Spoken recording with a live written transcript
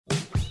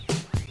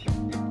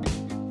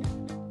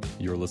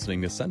You're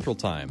listening to Central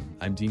Time.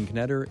 I'm Dean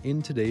Knetter,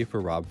 in today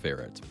for Rob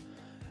Ferret.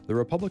 The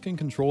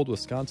Republican-controlled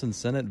Wisconsin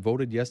Senate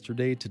voted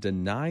yesterday to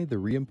deny the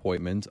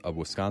reappointment of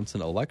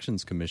Wisconsin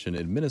Elections Commission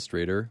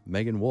Administrator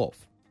Megan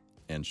Wolf.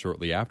 And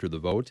shortly after the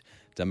vote,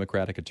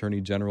 Democratic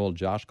Attorney General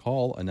Josh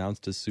Kaul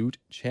announced a suit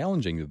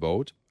challenging the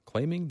vote,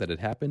 claiming that it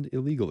happened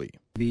illegally.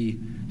 The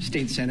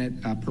state Senate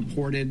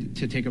purported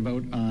to take a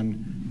vote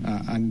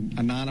on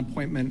a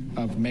non-appointment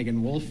of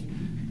Megan Wolf.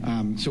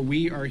 So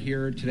we are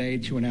here today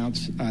to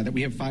announce that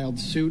we have filed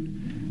suit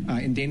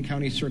in Dane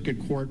County Circuit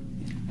Court.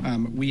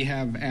 We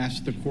have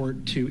asked the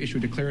court to issue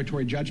a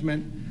declaratory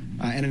judgment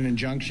and an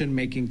injunction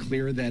making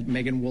clear that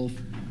Megan Wolf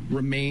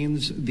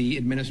remains the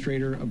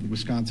administrator of the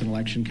Wisconsin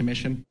Election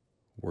Commission.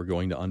 We're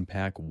going to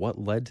unpack what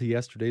led to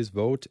yesterday's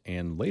vote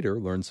and later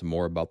learn some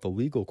more about the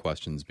legal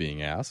questions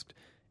being asked.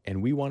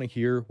 And we want to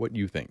hear what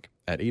you think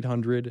at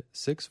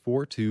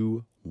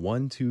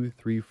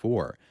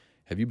 800-642-1234.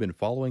 Have you been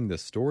following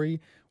this story?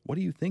 What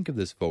do you think of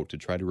this vote to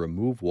try to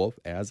remove Wolf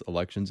as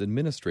elections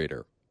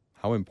administrator?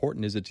 How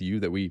important is it to you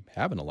that we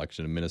have an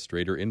election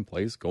administrator in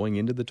place going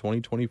into the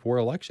 2024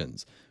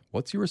 elections?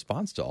 What's your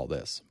response to all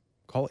this?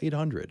 Call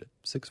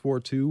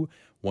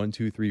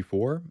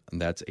 800-642-1234,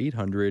 and that's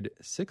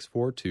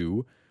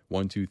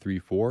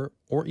 800-642-1234,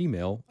 or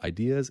email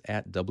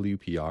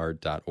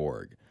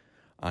ideas@wpr.org.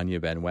 Anya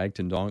Van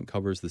Wagtendonk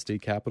covers the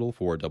state capitol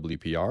for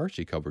WPR.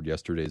 She covered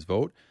yesterday's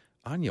vote.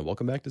 Anya,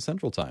 welcome back to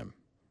Central Time.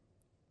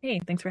 Hey,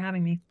 thanks for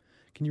having me.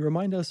 Can you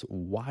remind us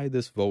why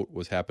this vote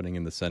was happening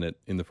in the Senate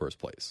in the first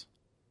place?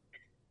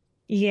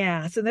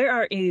 Yeah, so there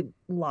are a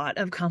lot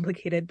of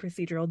complicated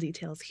procedural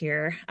details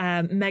here.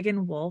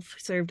 Megan Wolf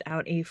served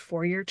out a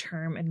 4-year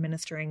term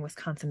administering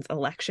Wisconsin's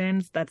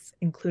elections. That's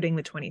including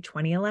the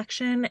 2020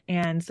 election.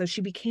 And so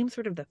she became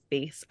sort of the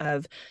face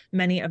of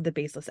many of the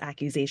baseless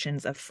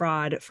accusations of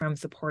fraud from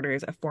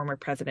supporters of former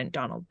President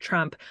Donald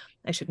Trump.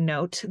 I should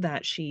note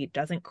that she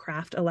doesn't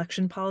craft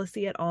election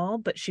policy at all,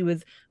 but she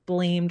was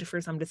blamed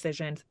for some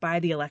decisions by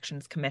the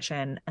Elections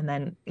Commission and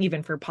then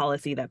even for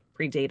policy that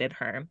predated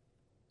her.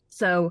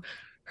 So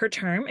her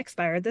term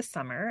expired this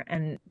summer,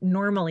 and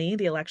normally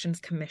the Elections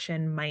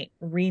Commission might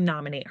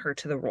renominate her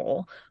to the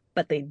role,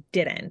 but they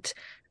didn't.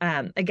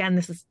 Again,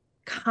 this is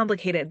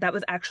complicated. That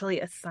was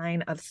actually a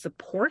sign of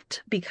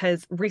support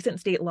because recent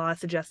state law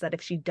suggests that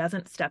if she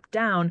doesn't step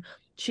down,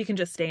 she can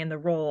just stay in the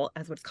role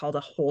as what's called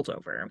a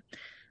holdover.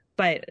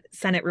 But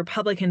Senate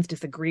Republicans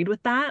disagreed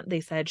with that. They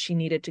said she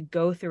needed to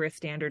go through a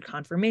standard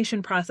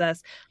confirmation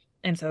process.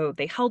 And so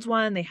they held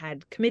one, they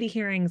had committee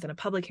hearings and a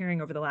public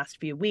hearing over the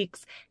last few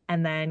weeks.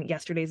 And then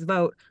yesterday's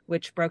vote,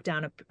 which broke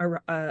down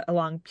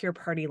along pure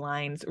party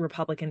lines,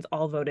 Republicans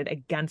all voted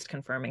against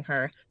confirming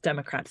her.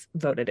 Democrats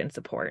voted in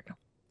support.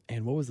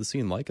 And what was the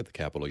scene like at the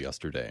Capitol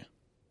yesterday?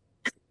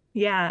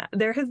 Yeah,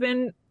 there has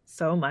been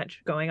so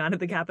much going on at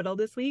the Capitol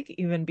this week,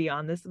 even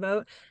beyond this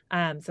vote.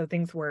 So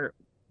things were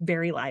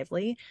very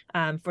lively.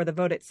 For the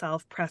vote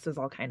itself, press was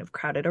all kind of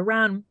crowded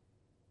around.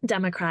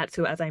 Democrats,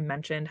 who, as I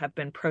mentioned, have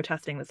been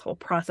protesting this whole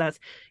process,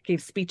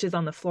 gave speeches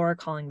on the floor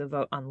calling the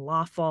vote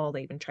unlawful.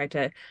 They even tried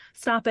to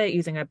stop it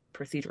using a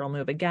procedural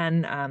move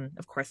again.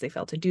 Of course, they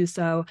failed to do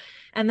so.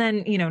 And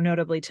then,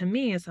 notably to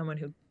me, as someone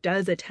who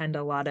does attend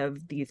a lot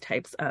of these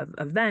types of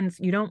events,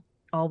 you don't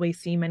always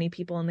see many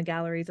people in the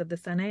galleries of the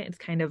Senate. It's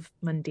kind of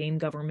mundane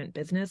government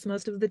business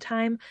most of the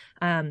time.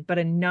 But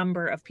a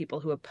number of people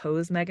who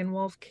oppose Megan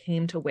Wolf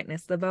came to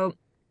witness the vote.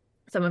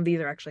 Some of these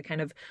are actually kind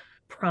of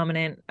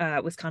prominent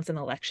Wisconsin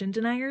election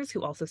deniers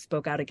who also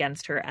spoke out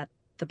against her at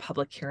the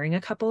public hearing a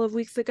couple of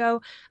weeks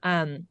ago.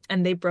 And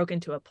they broke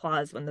into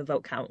applause when the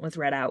vote count was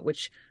read out,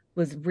 which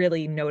was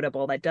really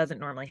notable. That doesn't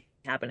normally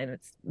happen, and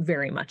it's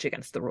very much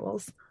against the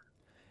rules.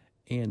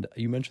 And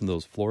you mentioned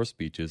those floor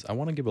speeches. I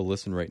want to give a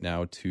listen right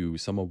now to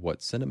some of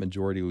what Senate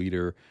Majority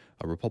Leader,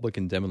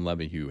 Republican Devin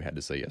LeMahieu, had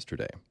to say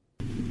yesterday.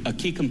 A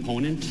key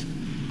component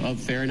of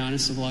fair and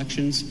honest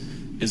elections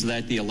is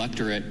that the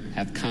electorate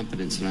have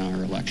confidence in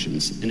our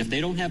elections. And if they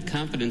don't have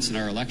confidence in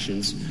our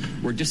elections,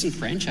 we're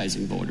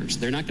disenfranchising voters.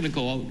 They're not going to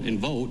go out and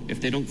vote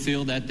if they don't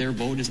feel that their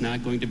vote is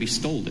not going to be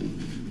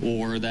stolen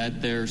or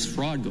that there's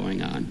fraud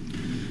going on.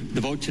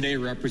 The vote today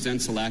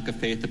represents a lack of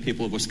faith the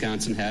people of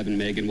Wisconsin have in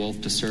Megan Wolf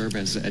to serve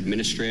as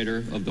administrator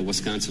of the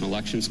Wisconsin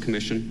Elections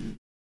Commission.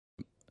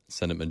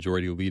 Senate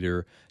Majority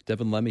Leader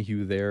Devin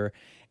LeMahieu there.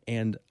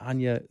 And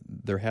Anya,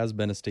 there has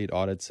been a state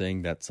audit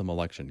saying that some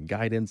election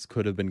guidance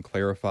could have been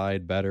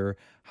clarified better.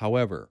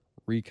 However,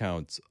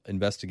 recounts,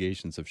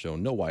 investigations have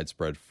shown no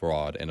widespread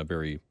fraud and a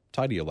very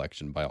tidy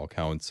election by all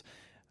counts.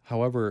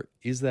 However,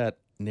 is that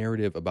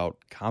narrative about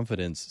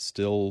confidence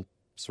still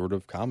sort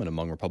of common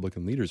among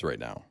Republican leaders right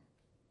now?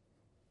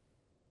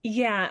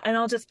 Yeah, and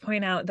I'll just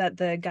point out that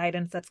the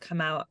guidance that's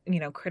come out,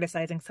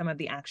 criticizing some of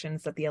the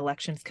actions that the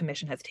Elections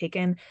Commission has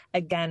taken,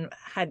 again,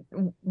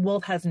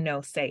 Wolf has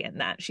no say in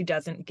that. She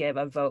doesn't give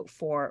a vote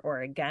for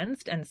or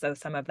against, and so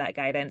some of that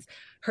guidance,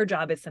 her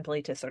job is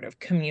simply to sort of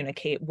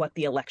communicate what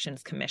the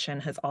Elections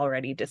Commission has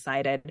already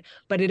decided.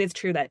 But it is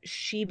true that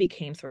she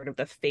became sort of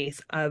the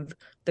face of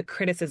the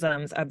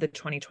criticisms of the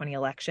 2020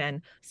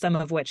 election, some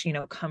of which,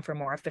 come from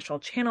more official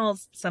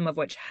channels, some of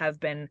which have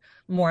been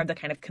more of the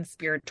kind of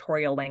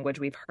conspiratorial language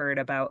we've heard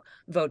about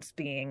votes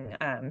being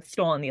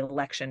stolen, the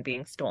election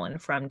being stolen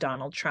from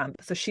Donald Trump.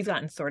 So she's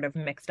gotten sort of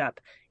mixed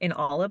up in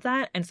all of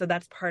that. And so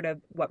that's part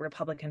of what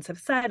Republicans have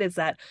said is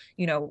that,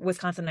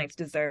 Wisconsinites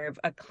deserve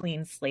a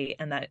clean slate,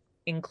 and that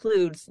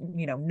includes,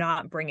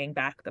 not bringing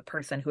back the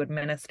person who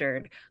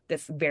administered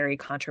this very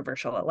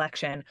controversial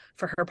election.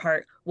 For her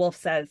part, Wolf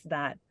says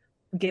that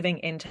giving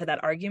into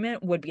that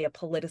argument would be a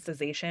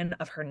politicization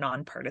of her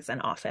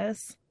nonpartisan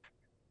office.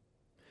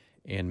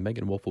 And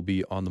Megan Wolf will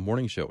be on the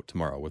morning show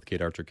tomorrow with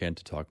Kate Archer-Kent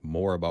to talk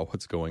more about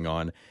what's going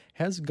on.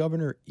 Has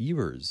Governor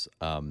Evers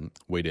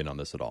weighed in on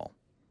this at all?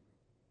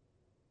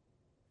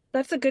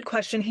 That's a good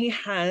question. He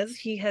has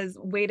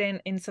weighed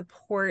in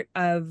support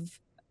of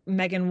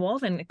Megan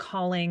Wolf and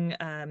calling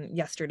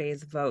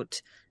yesterday's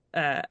vote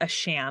a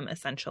sham,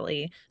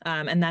 essentially.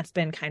 And that's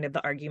been kind of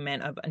the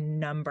argument of a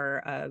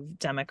number of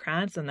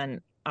Democrats. And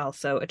then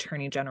also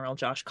Attorney General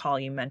Josh Kaul,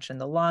 you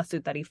mentioned the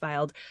lawsuit that he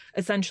filed,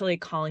 essentially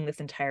calling this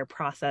entire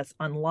process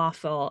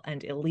unlawful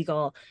and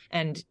illegal.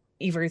 And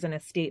Evers, in a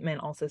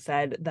statement, also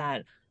said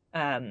that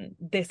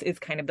this is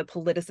kind of the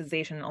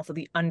politicization and also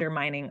the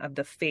undermining of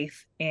the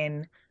faith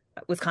in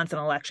Wisconsin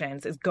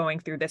elections. Is going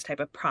through this type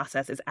of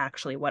process is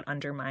actually what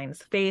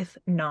undermines faith,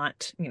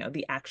 not,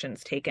 the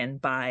actions taken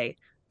by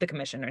the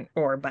commissioner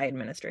or by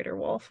Administrator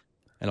Wolf.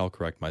 And I'll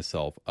correct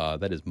myself.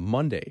 That is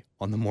Monday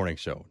on the morning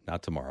show,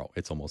 not tomorrow.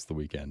 It's almost the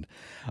weekend.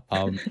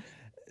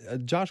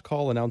 Josh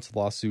Kaul announced the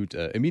lawsuit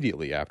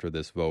immediately after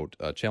this vote,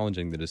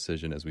 challenging the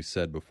decision, as we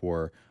said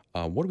before.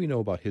 What do we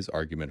know about his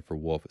argument for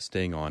Wolf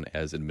staying on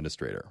as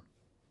administrator?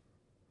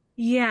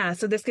 Yeah,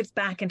 so this gets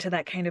back into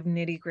that kind of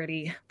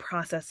nitty-gritty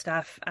process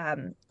stuff.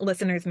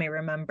 Listeners may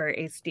remember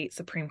a state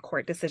Supreme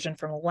Court decision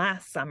from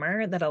last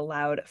summer that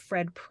allowed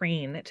Fred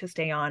Preen to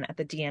stay on at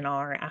the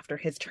DNR after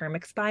his term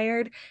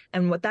expired.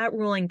 And what that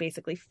ruling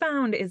basically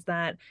found is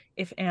that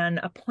if an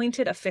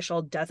appointed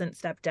official doesn't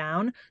step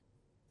down,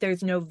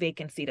 there's no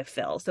vacancy to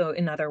fill. So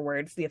in other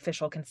words, the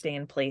official can stay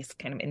in place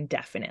kind of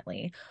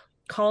indefinitely.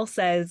 Kaul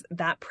says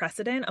that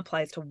precedent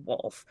applies to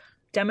Wolf.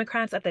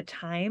 Democrats at the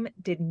time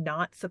did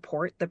not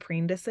support the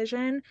Preen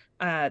decision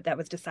that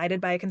was decided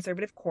by a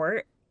conservative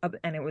court,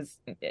 and it was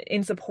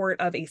in support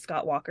of a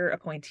Scott Walker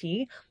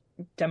appointee.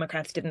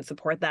 Democrats didn't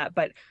support that,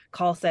 but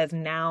Kaul says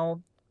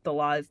now the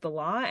law is the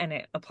law, and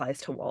it applies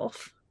to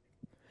Wolf.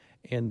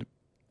 And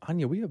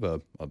Anya, we have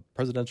a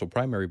presidential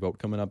primary vote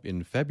coming up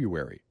in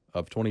February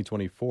of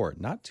 2024,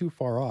 not too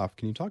far off.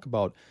 Can you talk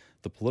about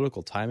the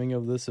political timing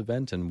of this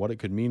event and what it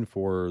could mean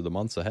for the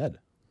months ahead?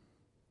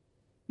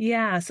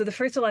 Yeah, so the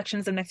first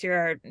elections of next year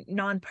are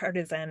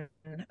nonpartisan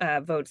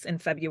votes in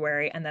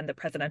February, and then the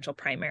presidential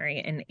primary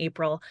in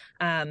April.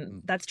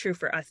 That's true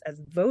for us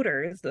as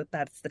voters,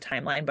 that's the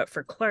timeline. But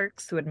for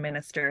clerks who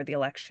administer the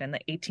election,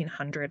 the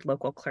 1,800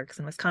 local clerks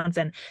in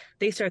Wisconsin,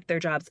 they start their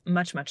jobs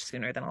much, much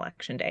sooner than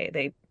Election Day.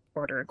 They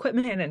order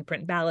equipment and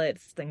print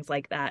ballots, things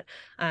like that.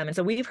 And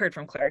so we've heard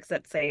from clerks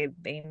that say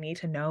they need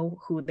to know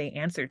who they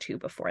answer to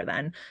before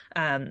then.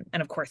 And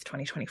of course,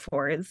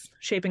 2024 is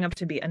shaping up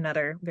to be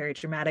another very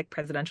dramatic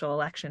presidential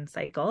election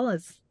cycle,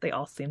 as they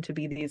all seem to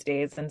be these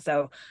days. And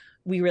so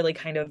we really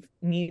kind of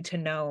need to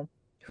know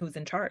who's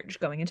in charge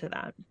going into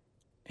that.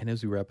 And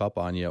as we wrap up,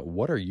 Anya,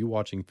 what are you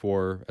watching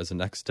for as a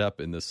next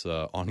step in this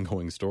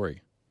ongoing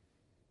story?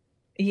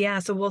 Yeah,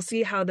 so we'll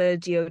see how the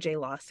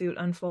DOJ lawsuit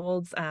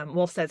unfolds.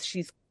 Wolf says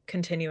she's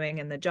continuing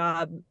in the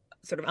job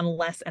sort of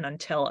unless and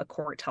until a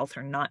court tells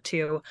her not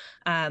to.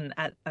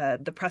 At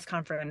the press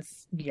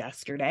conference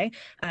yesterday,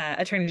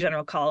 Attorney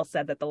General Kaul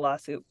said that the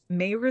lawsuit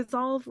may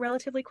resolve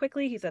relatively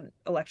quickly. He said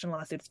election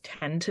lawsuits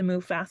tend to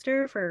move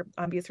faster for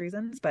obvious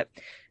reasons. But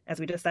as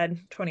we just said,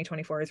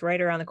 2024 is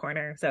right around the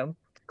corner. So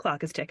the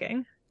clock is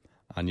ticking.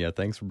 Anya,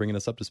 thanks for bringing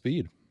us up to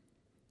speed.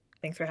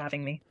 Thanks for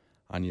having me.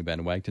 Anya Van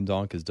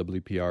Wagtendonk is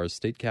WPR's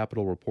state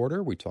capitol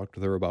reporter. We talked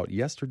with her about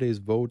yesterday's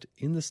vote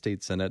in the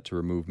state Senate to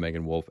remove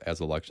Megan Wolf as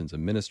elections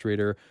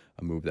administrator,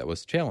 a move that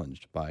was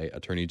challenged by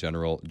Attorney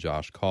General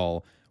Josh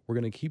Kaul. We're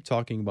going to keep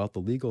talking about the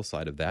legal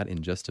side of that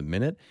in just a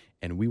minute,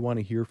 and we want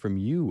to hear from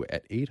you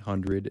at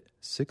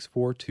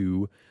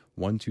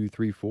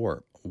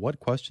 800-642-1234. What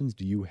questions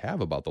do you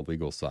have about the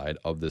legal side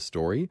of this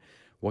story?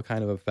 What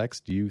kind of effects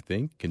do you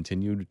think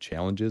continued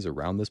challenges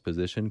around this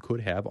position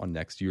could have on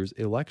next year's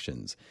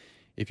elections?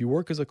 If you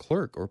work as a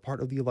clerk or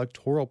part of the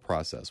electoral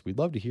process, we'd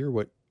love to hear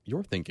what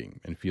you're thinking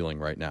and feeling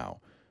right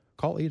now.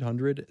 Call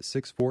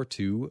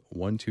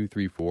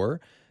 800-642-1234.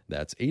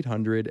 That's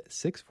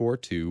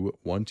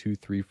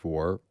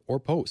 800-642-1234, or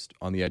post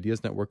on the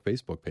Ideas Network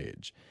Facebook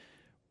page.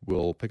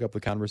 We'll pick up the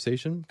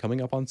conversation coming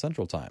up on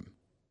Central Time.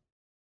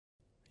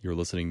 You're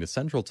listening to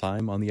Central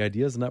Time on the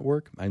Ideas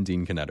Network. I'm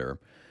Dean Knetter.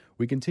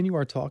 We continue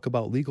our talk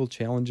about legal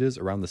challenges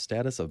around the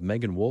status of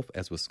Megan Wolf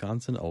as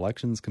Wisconsin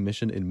Elections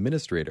Commission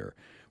Administrator.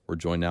 We're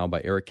joined now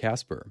by Eric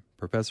Casper,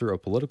 Professor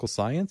of Political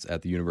Science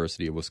at the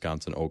University of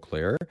Wisconsin-Eau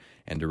Claire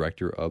and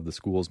Director of the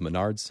school's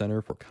Menard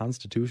Center for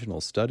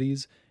Constitutional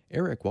Studies.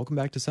 Eric, welcome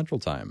back to Central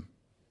Time.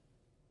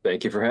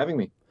 Thank you for having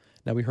me.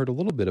 Now, we heard a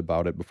little bit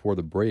about it before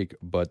the break,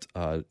 but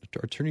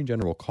Attorney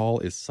General Call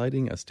is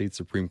citing a state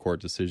Supreme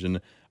Court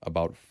decision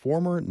about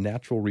former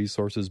Natural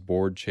Resources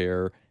Board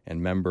Chair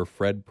and member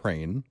Fred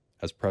Prehn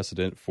as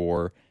precedent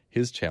for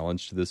his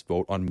challenge to this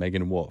vote on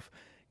Megan Wolf.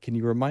 Can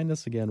you remind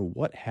us again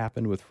what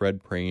happened with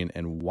Fred Prehn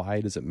and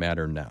why does it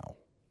matter now?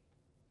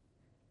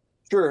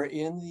 Sure.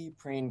 In the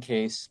Prehn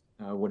case,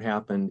 what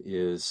happened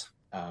is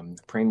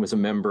Prehn was a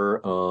member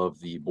of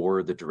the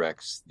board that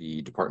directs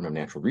the Department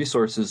of Natural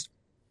Resources.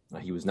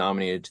 He was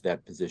nominated to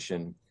that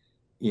position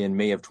in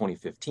May of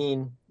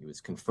 2015. He was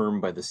confirmed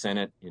by the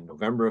Senate in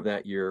November of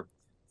that year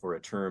for a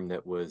term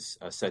that was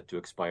set to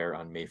expire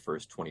on May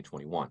 1st,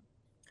 2021.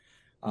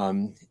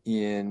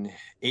 In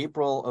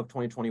April of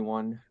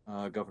 2021,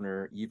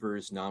 Governor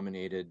Evers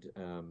nominated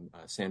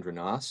Sandra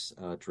Noss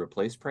to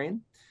replace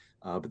Prehn,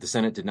 but the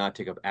Senate did not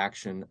take up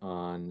action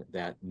on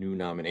that new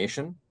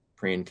nomination.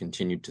 Prehn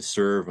continued to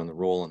serve on the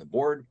role on the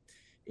board.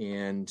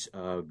 And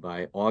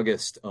by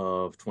August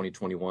of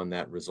 2021,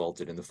 that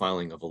resulted in the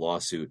filing of a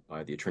lawsuit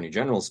by the Attorney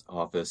General's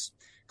office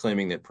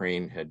claiming that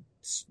Prehn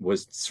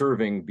was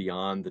serving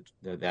beyond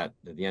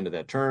the end of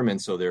that term,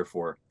 and so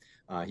therefore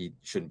he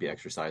shouldn't be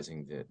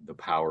exercising the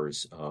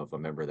powers of a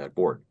member of that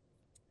board.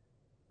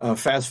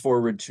 Fast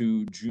forward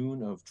to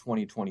June of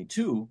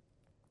 2022,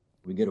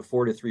 we get a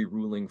 4-3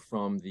 ruling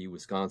from the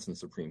Wisconsin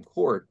Supreme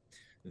Court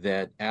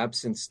that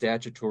absent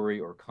statutory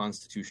or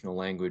constitutional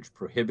language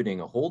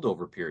prohibiting a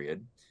holdover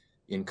period,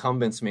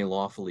 incumbents may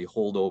lawfully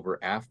hold over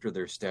after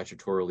their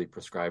statutorily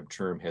prescribed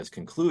term has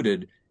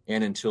concluded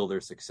and until their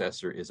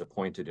successor is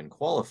appointed and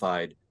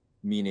qualified,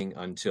 meaning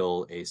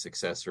until a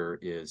successor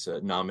is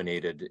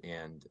nominated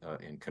and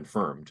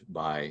confirmed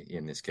by,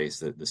 in this case,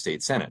 the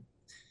state Senate.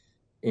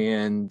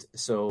 And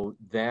so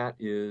that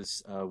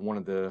is one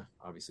of the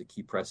obviously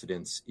key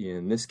precedents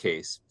in this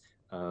case,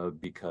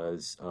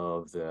 because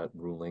of that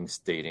ruling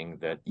stating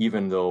that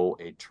even though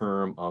a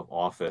term of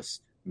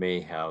office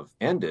may have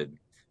ended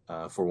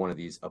for one of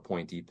these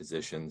appointee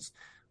positions,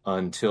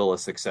 until a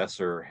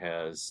successor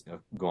has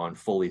gone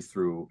fully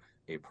through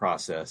a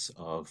process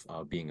of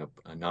being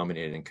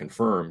nominated and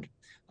confirmed,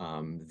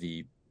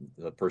 the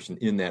person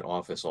in that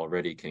office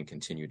already can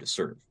continue to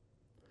serve.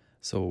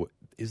 So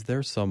is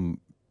there some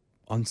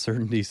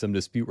uncertainty, some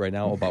dispute right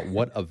now about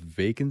what a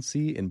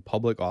vacancy in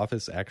public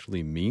office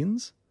actually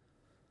means?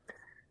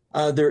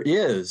 There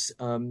is.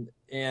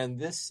 And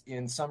this,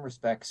 in some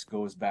respects,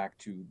 goes back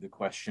to the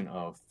question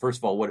of, first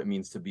of all, what it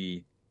means to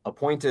be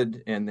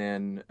appointed, and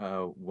then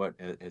what,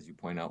 as you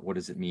point out, what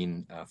does it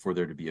mean for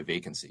there to be a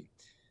vacancy?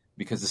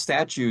 Because the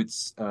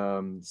statutes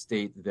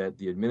state that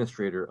the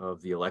administrator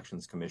of the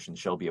Elections Commission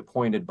shall be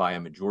appointed by a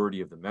majority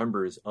of the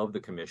members of the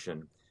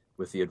commission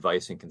with the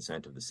advice and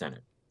consent of the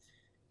Senate.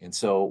 And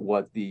so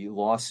what the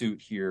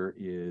lawsuit here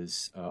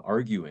is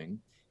arguing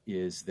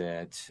is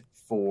that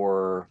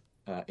for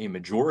a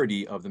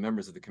majority of the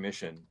members of the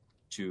commission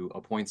to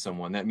appoint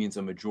someone, that means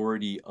a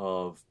majority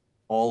of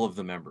all of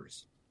the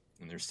members.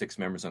 And there's 6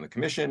 members on the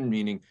commission,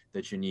 meaning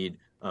that you need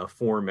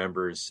 4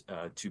 members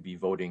to be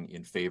voting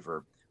in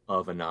favor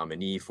of a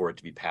nominee for it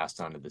to be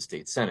passed on to the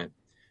state Senate.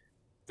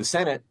 The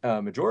Senate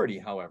majority,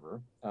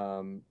 however,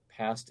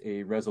 passed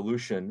a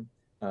resolution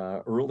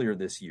earlier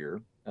this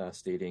year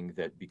stating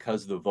that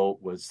because the vote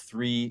was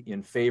 3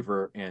 in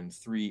favor and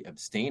 3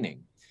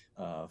 abstaining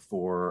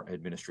for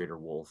Administrator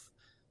Wolf,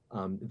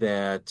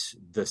 that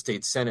the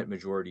state Senate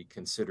majority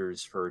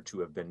considers her to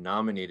have been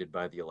nominated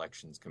by the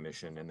Elections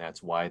Commission, and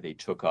that's why they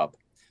took up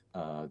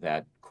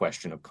that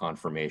question of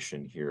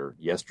confirmation here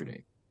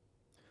yesterday.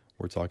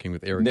 We're talking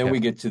with Eric. And then we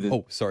get to the...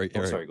 Oh, sorry,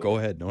 Eric. Sorry, go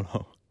ahead.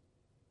 No.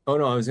 Oh,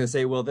 no, I was going to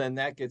say, well, then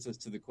that gets us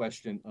to the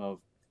question of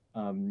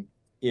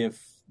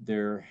if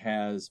there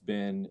has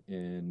been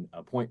an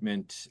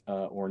appointment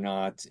or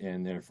not,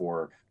 and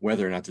therefore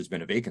whether or not there's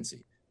been a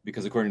vacancy.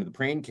 Because according to the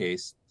Prehn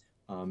case,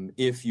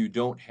 if you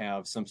don't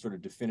have some sort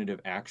of definitive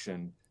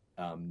action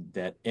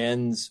that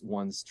ends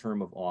one's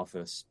term of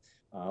office,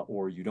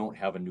 or you don't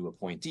have a new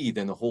appointee,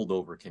 then the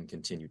holdover can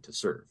continue to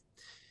serve.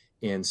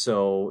 And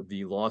so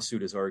the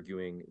lawsuit is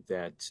arguing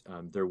that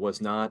there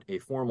was not a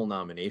formal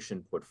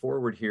nomination put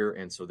forward here,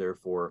 and so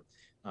therefore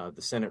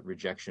the Senate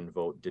rejection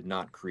vote did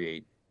not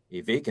create a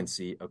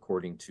vacancy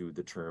according to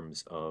the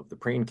terms of the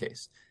Prehn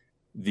case.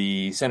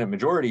 The Senate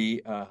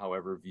majority,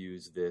 however,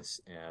 views this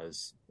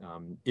as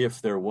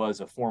if there was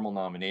a formal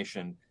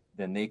nomination,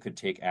 then they could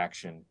take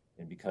action.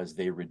 And because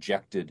they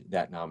rejected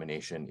that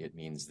nomination, it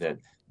means that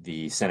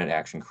the Senate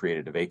action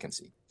created a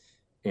vacancy.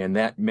 And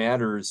that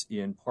matters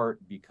in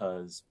part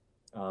because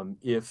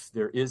if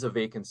there is a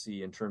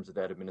vacancy in terms of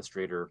that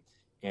administrator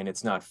and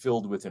it's not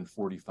filled within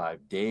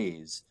 45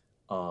 days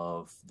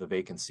of the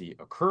vacancy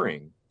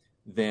occurring,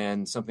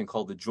 then something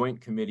called the Joint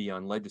Committee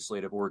on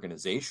Legislative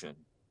Organization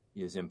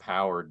is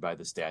empowered by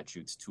the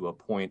statutes to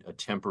appoint a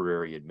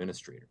temporary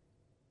administrator.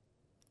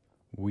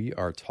 We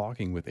are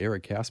talking with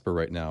Eric Casper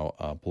right now,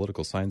 a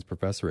political science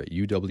professor at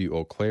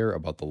UW-Eau Claire,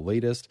 about the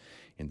latest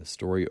in the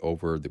story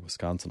over the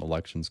Wisconsin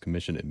Elections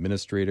Commission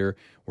administrator.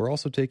 We're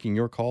also taking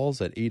your calls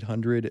at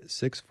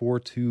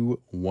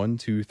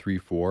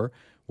 800-642-1234.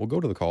 We'll go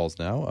to the calls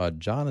now.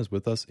 John is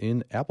with us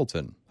in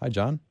Appleton. Hi,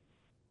 John.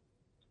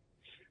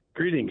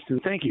 Greetings,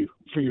 and thank you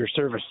for your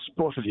service,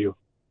 both of you.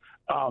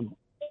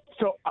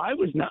 So I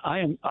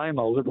am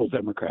a liberal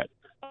Democrat.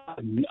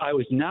 I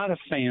was not a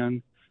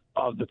fan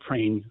of the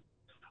Prain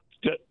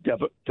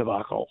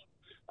debacle.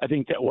 I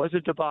think that was a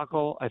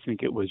debacle. I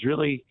think it was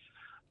really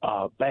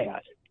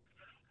bad.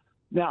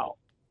 Now,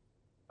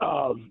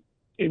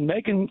 in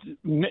Megan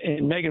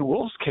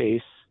Wolf's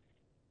case,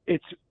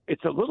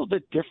 it's a little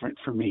bit different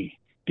for me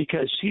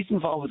because she's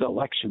involved with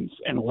elections,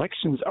 and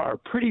elections are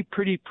pretty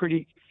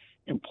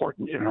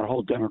important in our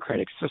whole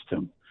democratic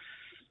system.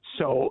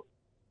 So,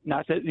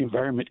 not that the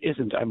environment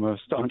isn't. I'm a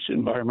staunch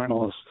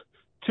environmentalist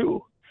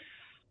too.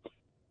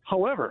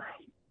 However,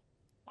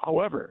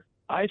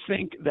 I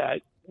think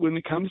that when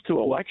it comes to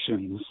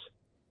elections,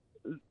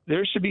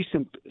 there should be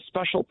some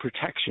special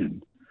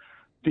protection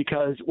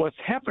because what's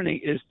happening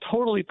is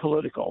totally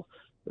political.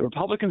 The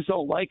Republicans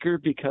don't like her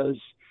because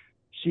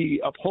she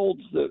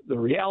upholds the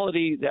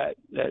reality that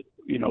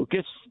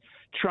gets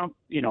Trump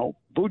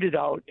booted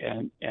out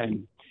and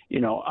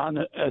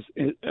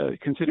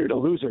considered a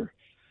loser.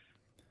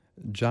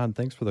 John,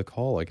 thanks for the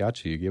call. I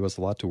got you. You gave us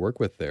a lot to work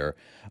with there.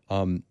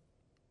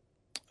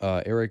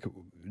 Eric,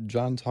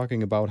 John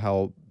talking about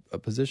how a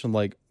position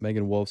like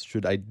Megan Wolf's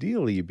should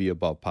ideally be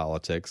above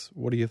politics.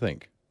 What do you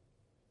think?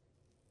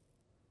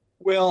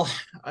 Well,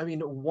 I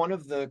mean, one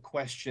of the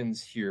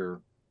questions here,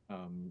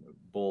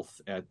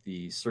 both at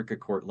the circuit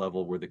court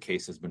level where the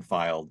case has been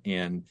filed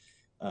and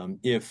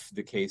if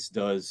the case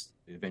does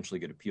eventually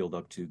get appealed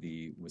up to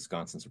the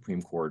Wisconsin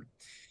Supreme Court,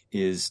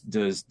 is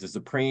does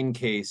the Prain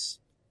case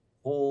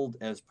hold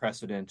as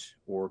precedent,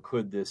 or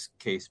could this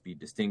case be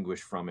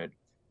distinguished from it?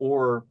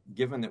 Or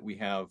given that we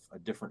have a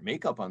different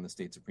makeup on the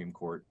state Supreme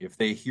Court, if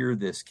they hear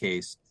this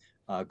case,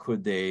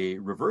 could they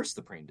reverse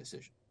the Prain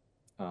decision?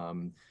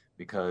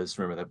 Because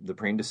remember, the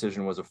Prain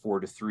decision was a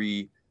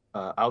 4-3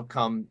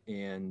 outcome,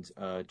 and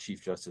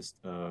Chief Justice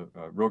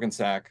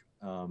Rogensack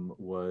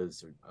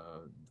was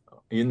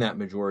in that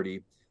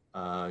majority.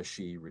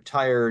 She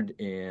retired,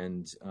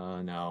 and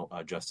now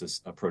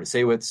Justice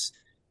Protasewicz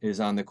is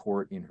on the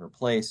court in her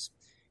place.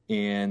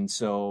 And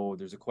so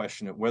there's a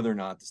question of whether or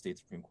not the state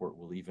Supreme Court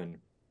will even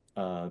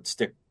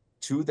stick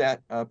to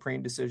that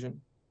Prain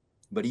decision.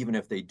 But even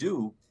if they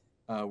do,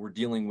 we're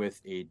dealing with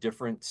a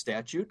different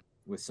statute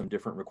with some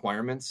different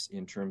requirements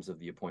in terms of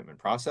the appointment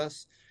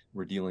process.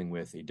 We're dealing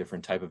with a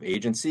different type of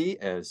agency,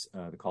 as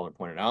the caller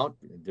pointed out,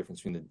 the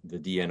difference between the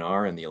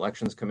DNR and the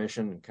Elections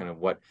Commission, and kind of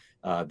what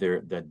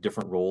the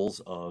different roles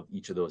of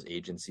each of those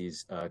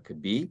agencies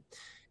could be.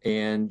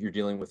 And you're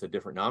dealing with a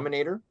different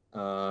nominator.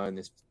 In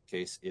this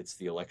case, it's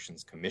the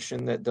Elections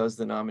Commission that does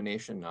the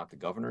nomination, not the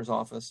governor's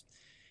office.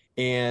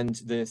 And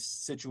this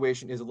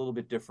situation is a little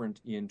bit different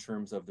in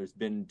terms of there's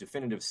been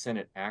definitive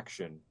Senate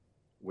action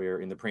where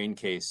in the Prain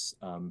case,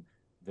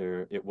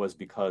 it was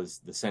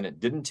because the Senate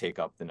didn't take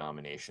up the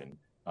nomination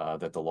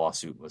that the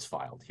lawsuit was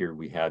filed. Here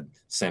we had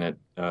Senate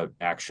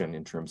action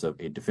in terms of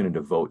a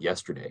definitive vote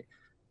yesterday.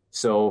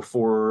 So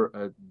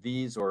for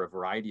these or a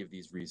variety of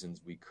these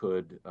reasons, we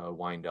could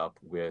wind up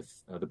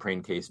with the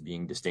Prain case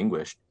being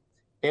distinguished.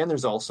 And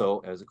there's also,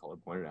 as the caller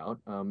pointed out,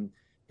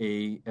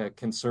 a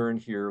concern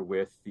here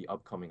with the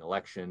upcoming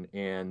election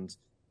and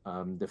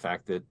the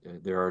fact that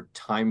there are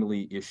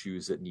timely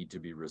issues that need to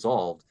be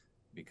resolved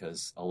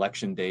because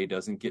election day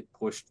doesn't get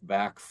pushed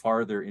back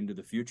farther into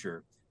the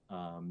future.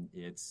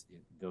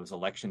 Those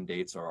election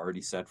dates are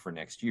already set for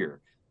next year.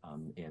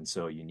 And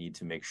so you need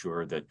to make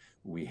sure that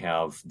we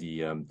have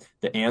the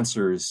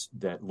answers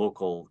that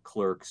local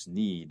clerks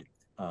need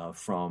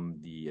from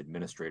the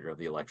administrator of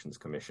the Elections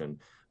Commission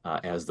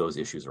as those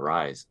issues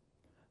arise.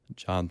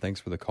 John, thanks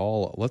for the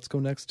call. Let's go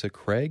next to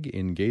Craig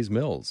in Gays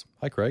Mills.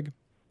 Hi, Craig.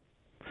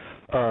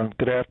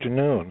 Good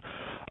afternoon.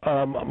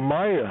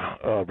 My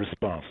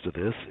response to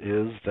this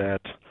is that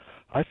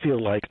I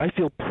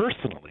feel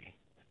personally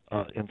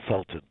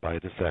insulted by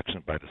this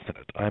action by the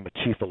Senate. I'm a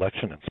chief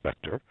election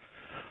inspector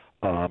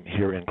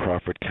here in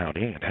Crawford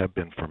County and have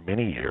been for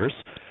many years.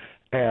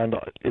 And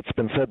it's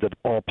been said that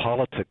all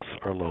politics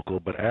are local,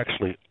 but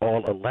actually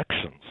all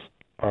elections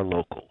are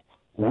local.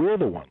 We're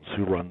the ones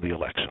who run the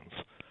elections,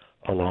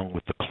 along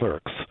with the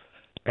clerks.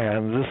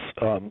 And this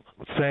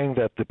saying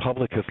that the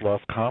public has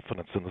lost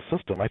confidence in the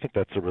system, I think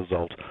that's a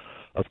result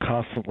of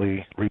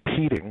constantly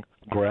repeating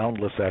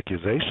groundless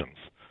accusations,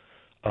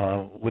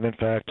 when in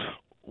fact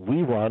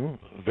we run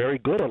very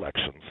good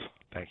elections.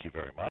 Thank you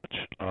very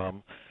much.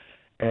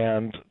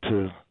 And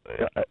to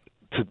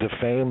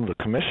defame the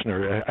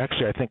commissioner,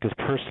 actually I think is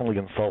personally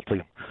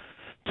insulting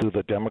to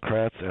the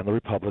Democrats and the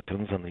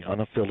Republicans and the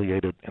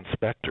unaffiliated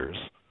inspectors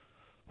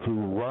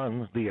who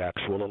run the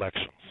actual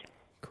elections.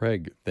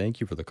 Craig, thank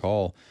you for the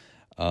call.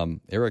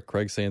 Eric,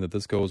 Craig saying that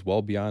this goes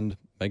well beyond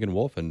Megan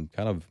Wolf and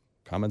kind of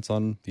comments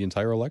on the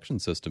entire election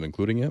system,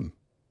 including him.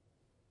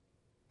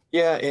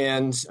 Yeah,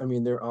 and I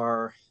mean, there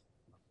are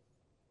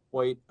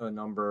quite a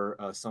number,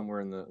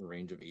 somewhere in the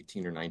range of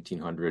 18 or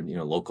 1900,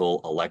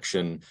 local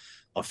election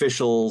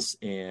officials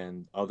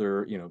and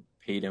other,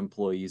 paid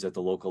employees at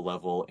the local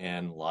level,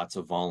 and lots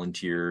of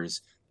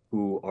volunteers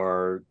who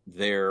are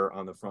there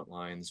on the front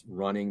lines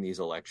running these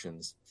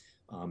elections.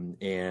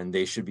 And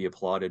they should be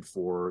applauded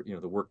for,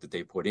 the work that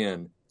they put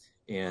in.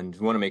 And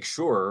we want to make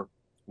sure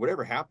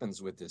whatever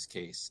happens with this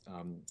case,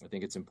 I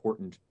think it's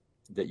important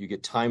that you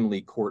get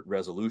timely court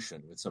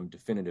resolution with some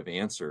definitive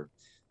answer,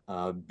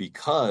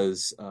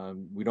 because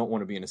we don't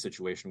want to be in a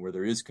situation where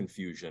there is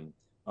confusion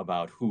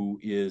about who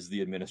is the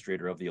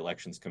administrator of the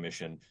Elections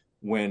Commission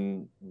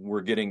when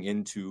we're getting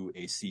into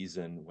a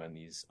season when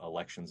these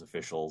elections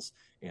officials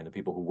and the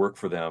people who work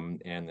for them,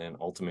 and then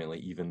ultimately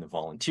even the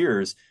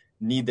volunteers,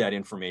 need that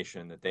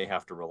information that they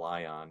have to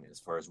rely on as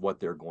far as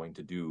what they're going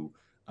to do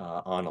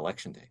on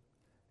Election Day.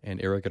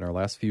 And Eric, in our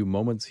last few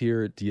moments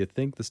here, do you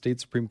think the state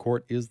Supreme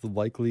Court is the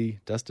likely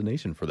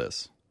destination for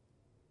this?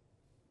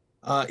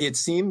 It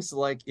seems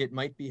like it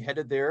might be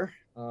headed there.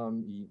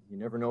 You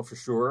never know for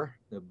sure,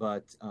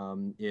 but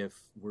if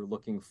we're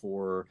looking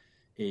for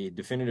a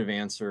definitive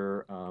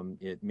answer,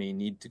 it may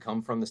need to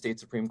come from the state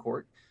Supreme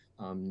Court.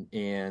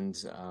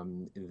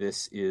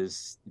 This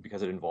is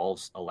because it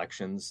involves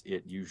elections.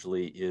 It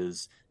usually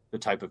is the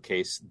type of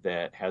case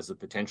that has the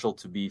potential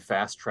to be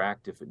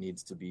fast-tracked if it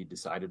needs to be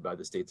decided by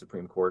the state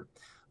Supreme Court.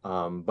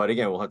 But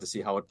again, we'll have to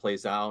see how it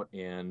plays out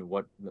and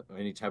what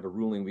any type of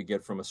ruling we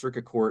get from a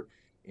circuit court,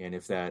 and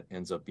if that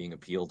ends up being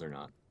appealed or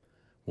not.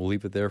 We'll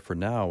leave it there for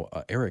now.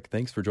 Eric,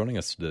 thanks for joining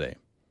us today.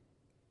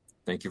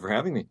 Thank you for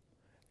having me.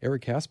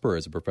 Eric Casper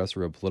is a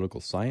professor of political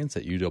science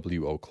at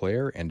UW-Eau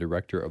Claire and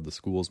director of the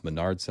school's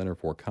Menard Center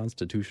for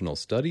Constitutional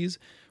Studies.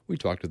 We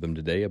talked with him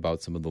today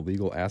about some of the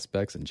legal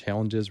aspects and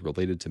challenges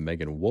related to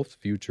Megan Wolf's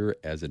future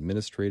as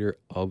administrator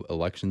of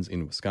elections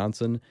in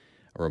Wisconsin.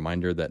 A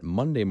reminder that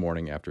Monday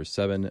morning after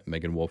 7,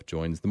 Megan Wolf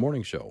joins the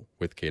morning show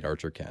with Kate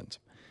Archer-Kent.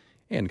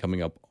 And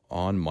coming up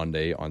on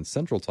Monday on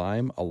Central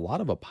Time, a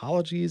lot of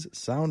apologies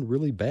sound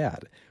really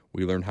bad.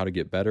 We learn how to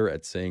get better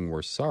at saying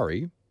we're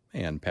sorry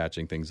and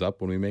patching things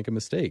up when we make a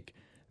mistake.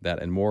 That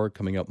and more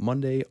coming up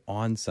Monday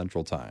on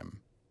Central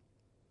Time.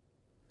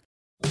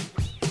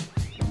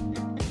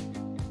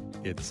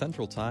 It's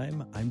Central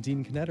Time. I'm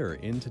Dean Knetter,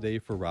 in today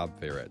for Rob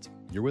Ferret.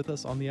 You're with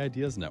us on the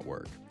Ideas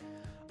Network.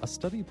 A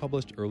study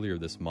published earlier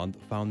this month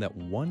found that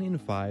 1 in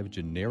 5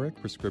 generic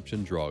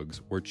prescription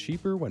drugs were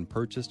cheaper when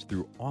purchased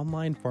through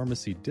online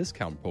pharmacy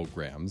discount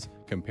programs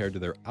compared to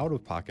their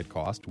out-of-pocket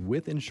cost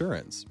with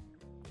insurance.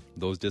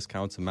 Those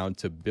discounts amount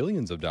to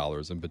billions of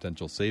dollars in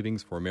potential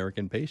savings for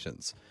American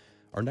patients.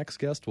 Our next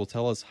guest will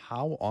tell us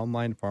how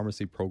online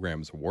pharmacy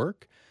programs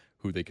work,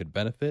 who they could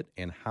benefit,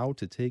 and how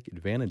to take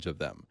advantage of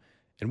them.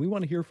 And we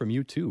want to hear from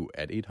you too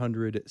at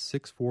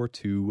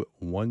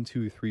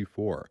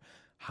 800-642-1234.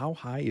 How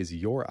high is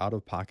your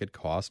out-of-pocket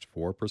cost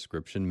for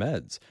prescription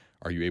meds?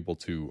 Are you able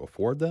to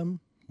afford them?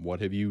 What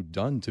have you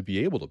done to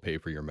be able to pay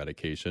for your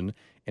medication?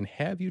 And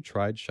have you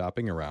tried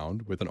shopping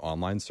around with an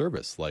online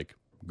service like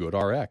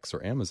GoodRx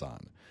or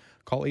Amazon?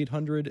 Call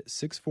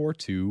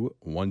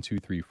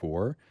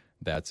 800-642-1234.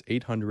 That's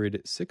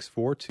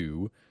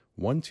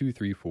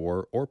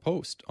 800-642-1234, or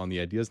post on the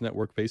Ideas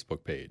Network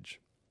Facebook page.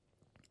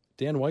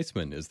 Dan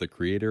Weissman is the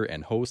creator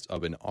and host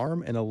of An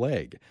Arm and a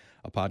Leg,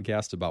 a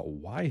podcast about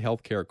why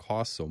healthcare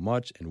costs so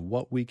much and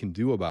what we can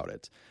do about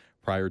it.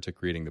 Prior to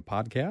creating the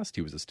podcast,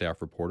 he was a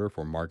staff reporter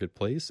for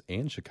Marketplace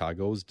and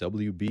Chicago's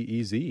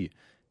WBEZ.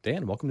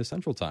 Dan, welcome to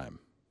Central Time.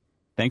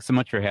 Thanks so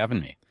much for having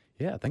me.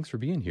 Yeah, thanks for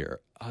being here.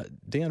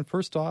 Dan,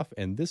 first off,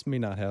 and this may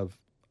not have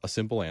a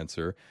simple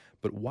answer,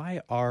 but why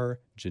are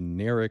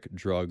generic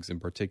drugs in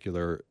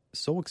particular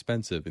so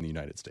expensive in the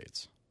United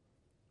States?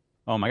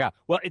 Oh, my God.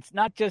 Well, it's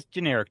not just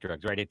generic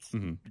drugs, right? It's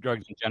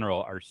drugs in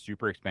general are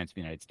super expensive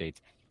in the United States.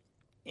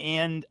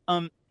 And,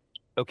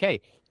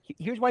 okay,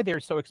 here's why they're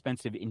so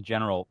expensive in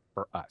general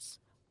for us.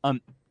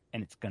 And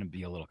it's going to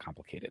be a little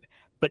complicated.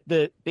 But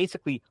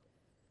basically,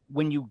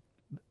 when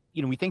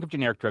we think of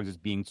generic drugs as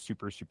being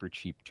super, super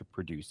cheap to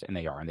produce, and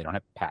they are, and they don't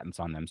have patents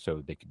on them,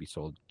 so they could be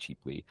sold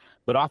cheaply.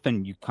 But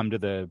often you come to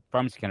the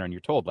pharmacy counter and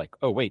you're told, like,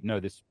 oh, wait, no,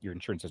 your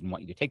insurance doesn't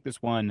want you to take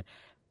this one.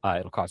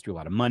 It'll cost you a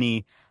lot of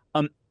money.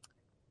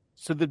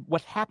 So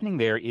what's happening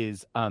there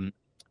is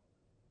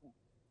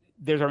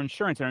there's our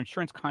insurance, and our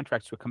insurance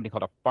contracts to a company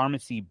called a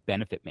pharmacy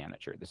benefit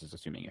manager. This is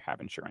assuming you have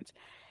insurance.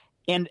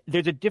 And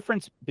there's a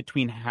difference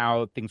between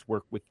how things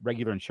work with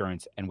regular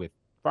insurance and with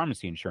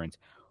pharmacy insurance.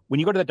 When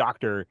you go to the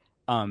doctor,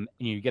 and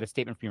you get a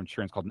statement from your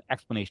insurance called an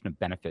explanation of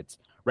benefits,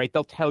 right?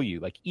 They'll tell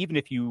you, like, even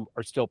if you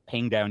are still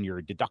paying down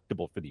your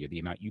deductible for the year, the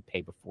amount you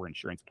pay before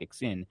insurance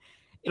kicks in,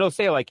 it'll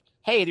say, like,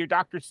 hey, your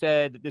doctor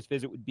said that this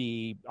visit would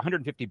be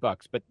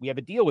 $150, but we have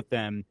a deal with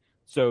them,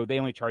 so they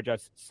only charge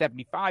us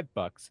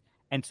 $75,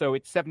 And so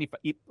it's 75,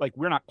 like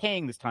we're not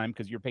paying this time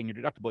because you're paying your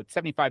deductible. It's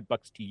 $75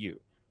 to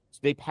you. So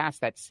they pass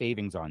that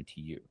savings on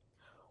to you.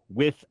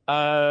 With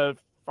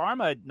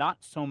pharma, not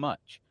so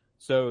much.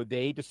 So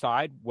they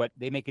decide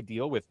they make a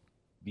deal with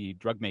the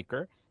drug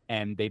maker,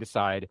 and they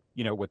decide,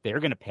 what they're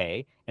going to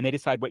pay, and they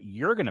decide what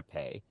you're going to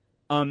pay,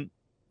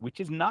 which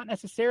is not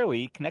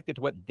necessarily connected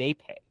to what they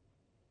pay.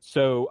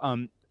 So,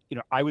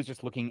 I was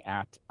just looking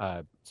at,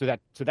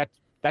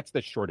 that's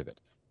the short of it,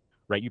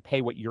 right? You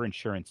pay what your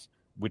insurance,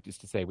 which is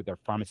to say what their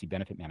pharmacy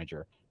benefit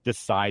manager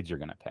decides you're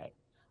going to pay.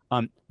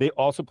 They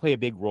also play a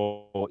big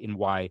role in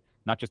why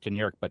not just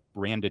generic, but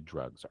branded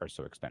drugs are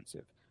so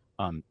expensive.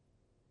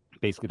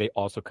 Basically, they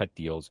also cut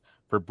deals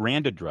for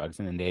branded drugs,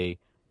 and then they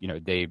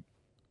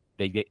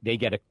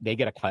get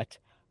a cut,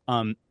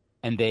 and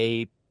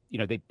they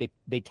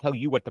tell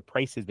you what the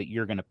price is that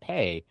you're going to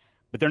pay,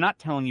 but they're not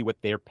telling you what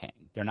they're paying.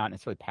 They're not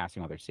necessarily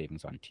passing all their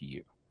savings on to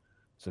you.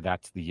 So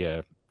that's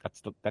the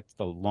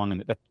long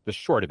and that's the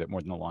short of it more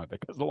than the long of it,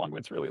 because the long of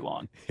it's really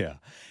long. Yeah.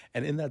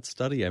 And in that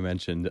study I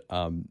mentioned,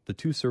 the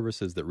two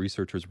services that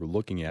researchers were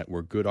looking at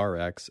were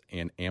GoodRx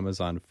and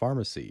Amazon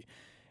Pharmacy.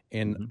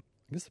 And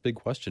I guess the big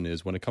question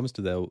is, when it comes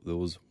to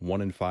those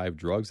 1 in 5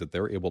 drugs that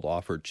they're able to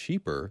offer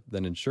cheaper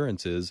than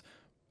insurance is,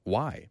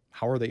 why?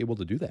 How are they able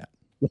to do that?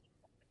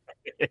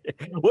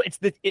 Well,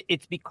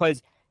 it's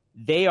because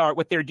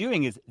what they're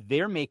doing is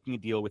they're making a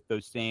deal with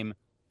those same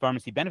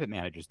pharmacy benefit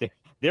managers.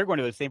 They're going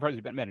to those same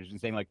pharmacy benefit managers and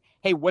saying, like,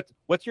 hey,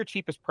 what's your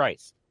cheapest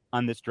price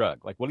on this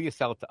drug? Like, what do you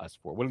sell it to us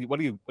for? What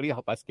do you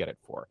help us get it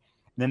for?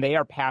 And then they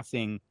are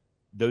passing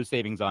those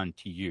savings on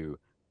to you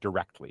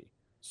directly.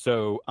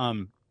 So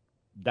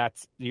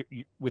that's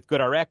with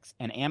GoodRx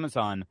and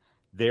Amazon.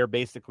 They're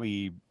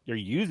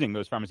using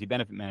those pharmacy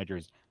benefit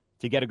managers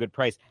to get a good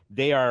price.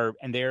 They're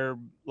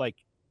like,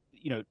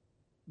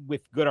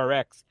 with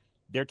GoodRx,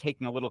 they're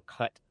taking a little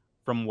cut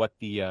from what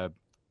the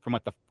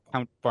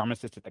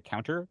pharmacist at the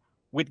counter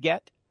would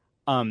get.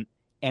 And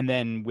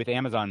then with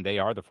Amazon, they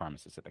are the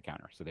pharmacist at the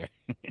counter, so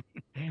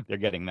they're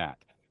getting that.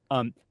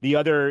 The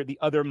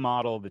other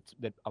model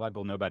that a lot of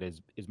people know about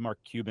is Mark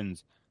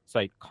Cuban's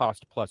site,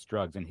 Cost Plus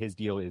Drugs, and his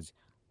deal is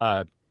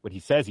what he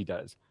says he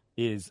does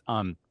is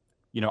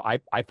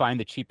I find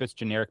the cheapest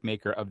generic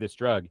maker of this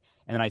drug,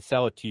 and then I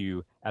sell it to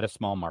you at a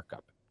small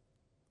markup.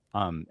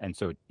 And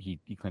so he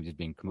claims he's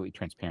being completely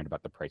transparent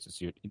about the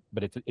prices.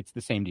 But it's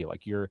the same deal.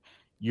 Like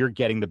you're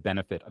getting the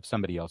benefit of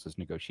somebody else's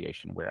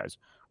negotiation, whereas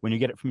when you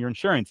get it from your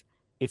insurance,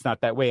 it's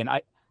not that way. And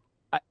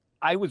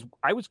I was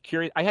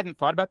curious. I hadn't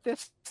thought about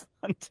this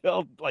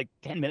until like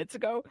 10 minutes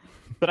ago,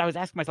 but I was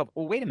asking myself,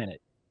 well, wait a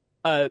minute.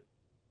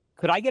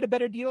 Could I get a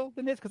better deal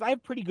than this? Because I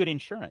have pretty good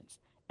insurance.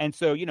 And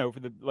so, for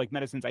the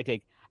medicines I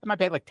take, I might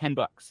pay like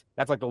 $10.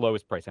 That's like the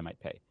lowest price I might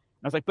pay.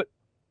 And I was like, but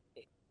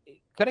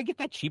could I get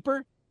that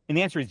cheaper? And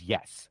the answer is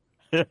yes.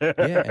 Yeah,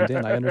 and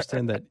Dan, I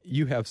understand that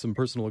you have some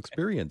personal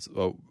experience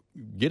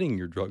getting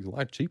your drugs a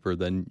lot cheaper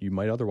than you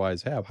might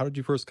otherwise have. How did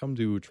you first come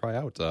to try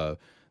out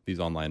these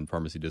online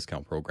pharmacy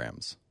discount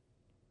programs?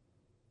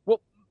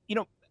 Well,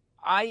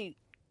 I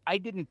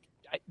didn't.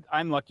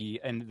 I'm lucky,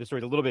 and the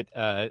story's a little bit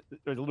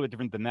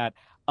different than that.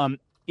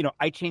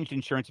 I changed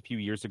insurance a few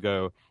years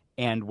ago,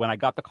 and when I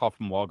got the call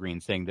from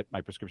Walgreens saying that my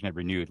prescription had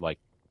renewed,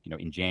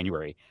 in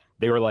January,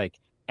 they were like,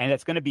 and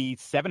it's going to be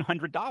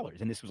 $700.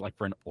 And this was like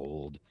for an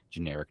old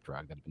generic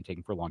drug that I'd been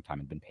taking for a long time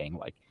and been paying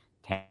like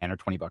 $10 or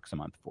 $20 a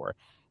month for.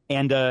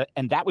 And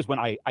that was when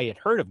I had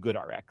heard of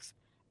GoodRx.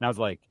 And I was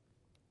like,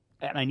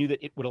 and I knew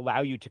that it would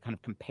allow you to kind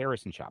of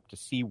comparison shop to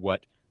see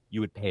what you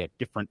would pay at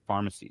different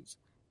pharmacies,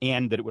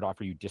 and that it would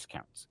offer you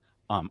discounts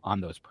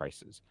on those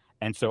prices.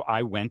 And so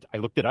I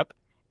looked it up,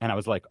 and I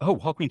was like, oh,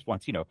 Walgreens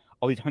wants,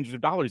 all these hundreds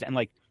of dollars. And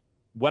like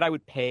what I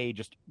would pay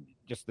just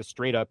the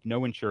straight up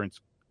no insurance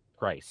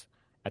price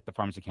at the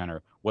pharmacy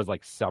counter was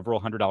like several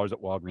 $100s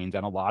at Walgreens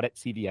and a lot at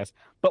CVS,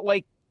 but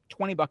like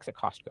 $20 at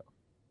Costco,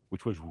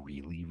 which was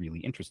really, really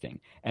interesting.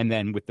 And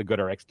then with the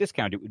GoodRx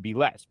discount, it would be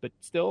less, but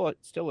still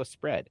a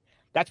spread.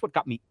 That's what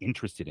got me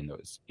interested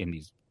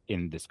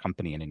in this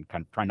company and in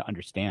kind of trying to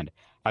understand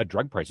how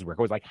drug prices work.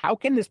 I was like, how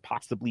can this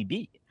possibly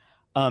be?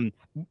 I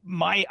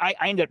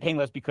ended up paying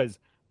less because,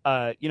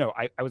 I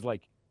was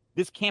like,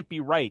 this can't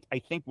be right. I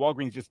think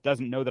Walgreens just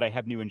doesn't know that I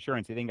have new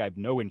insurance. They think I have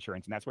no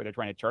insurance, and that's why they're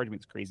trying to charge me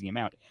this crazy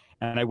amount.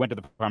 And I went to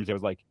the pharmacy. I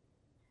was like,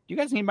 do you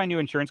guys need my new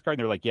insurance card?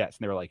 And they're like, yes.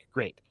 And they were like,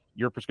 great.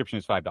 Your prescription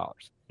is $5.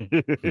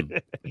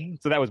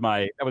 So that was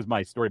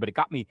my story, but it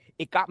got me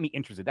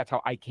interested. That's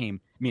how I came.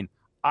 I mean,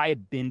 I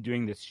had been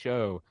doing this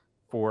show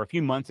for a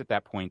few months at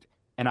that point,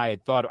 and I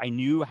had thought what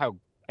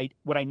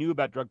I knew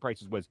about drug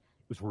prices was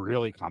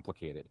really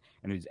complicated.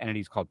 And these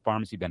entities called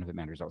pharmacy benefit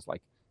managers, I was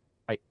like,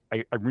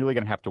 I'm really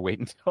going to have to wait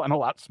until I'm a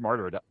lot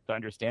smarter to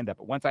understand that.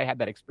 But once I had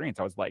that experience,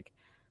 I was like,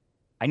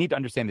 I need to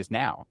understand this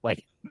now.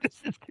 Like, this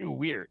is too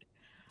weird.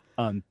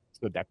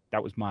 So that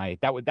was my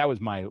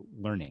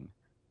learning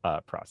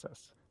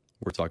process.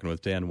 We're talking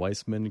with Dan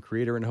Weissman,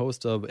 creator and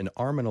host of An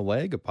Arm and a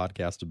Leg, a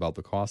podcast about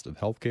the cost of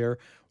healthcare.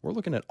 We're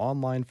looking at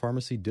online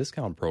pharmacy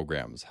discount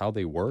programs, how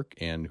they work,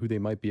 and who they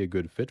might be a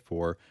good fit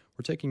for.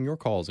 We're taking your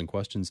calls and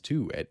questions,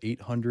 too, at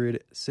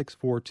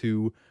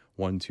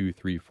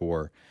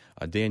 800-642-1234.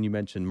 Dan, you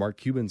mentioned Mark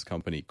Cuban's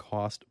company,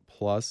 Cost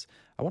Plus.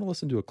 I want to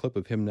listen to a clip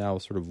of him now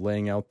sort of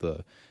laying out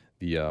the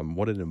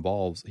what it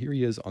involves. Here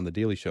he is on The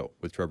Daily Show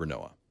with Trevor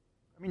Noah.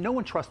 I mean, no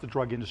one trusts the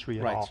drug industry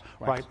at all,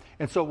 right? right?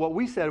 And so what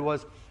we said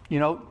was, you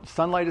know,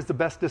 sunlight is the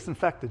best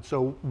disinfectant.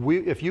 So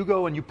if you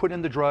go and you put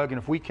in the drug, and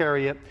if we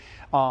carry it,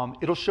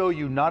 it'll show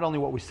you not only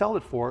what we sell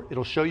it for,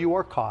 it'll show you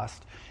our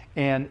cost.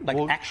 And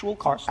actual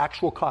cost? Our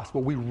actual cost,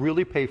 what we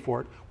really pay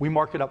for it. We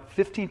mark it up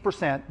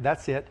 15%,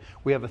 that's it.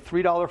 We have a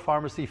 $3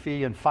 pharmacy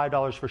fee and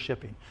 $5 for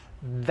shipping.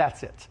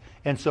 That's it.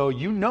 And so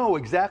you know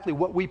exactly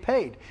what we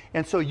paid.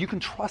 And so you can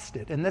trust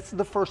it. And that's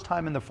the first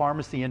time in the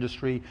pharmacy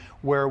industry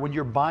where when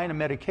you're buying a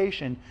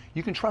medication,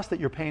 you can trust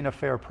that you're paying a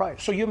fair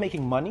price. So you're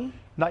making money?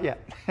 Not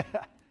yet.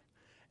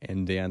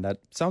 And Dan, that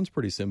sounds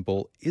pretty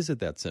simple. Is it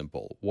that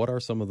simple? What are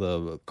some of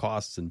the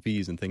costs and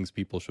fees and things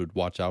people should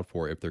watch out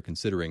for if they're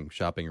considering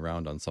shopping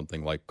around on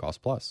something like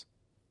Cost Plus?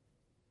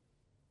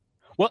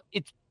 Well,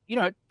 it's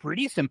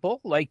pretty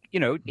simple, and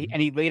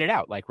he laid it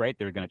out, right,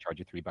 they're going to charge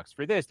you $3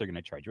 for this, they're going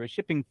to charge you a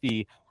shipping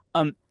fee.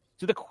 So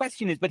the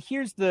question is, but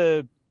here's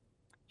what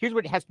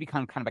it has to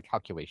become kind of a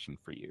calculation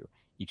for you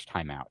each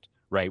time out,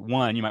 right?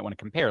 One, you might want to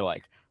compare,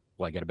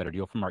 will I get a better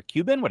deal from Mark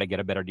Cuban? Would I get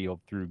a better deal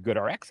through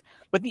GoodRx?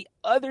 But the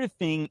other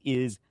thing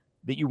is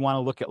that you want to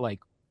look at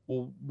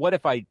what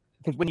if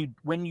because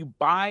when you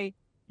buy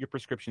your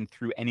prescription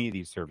through any of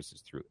these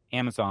services, through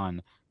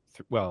Amazon,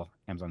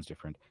 Amazon's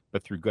different,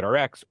 but through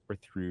GoodRx or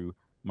through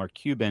Mark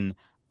Cuban,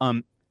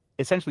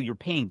 essentially you're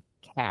paying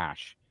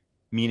cash,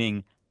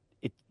 meaning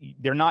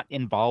they're not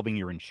involving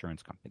your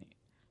insurance company.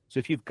 So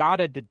if you've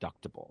got a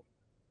deductible,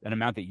 an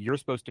amount that you're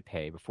supposed to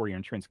pay before your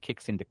insurance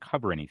kicks in to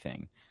cover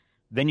anything,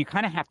 then you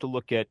kind of have to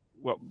look at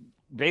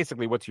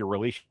basically what's your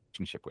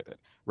relationship with it,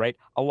 right?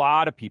 A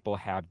lot of people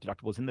have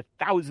deductibles in the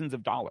thousands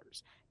of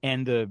dollars,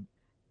 and the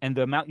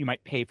amount you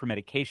might pay for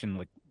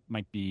medication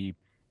might be,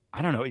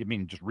 I don't know,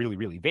 just really,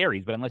 really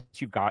varies. But unless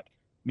you've got,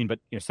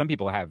 some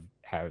people have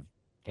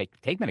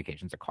take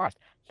medications that cost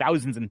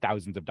thousands and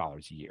thousands of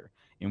dollars a year,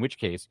 in which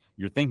case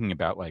you're thinking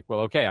about I'm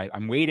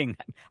waiting,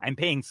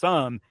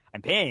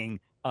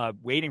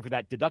 waiting for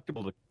that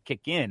deductible to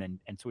kick in, and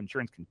so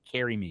insurance can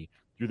carry me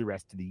through the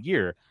rest of the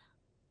year.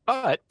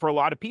 But for a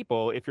lot of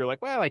people, if you're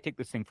I take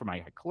this thing for my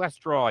high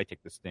cholesterol, I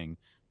take this thing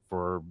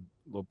for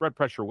low blood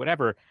pressure,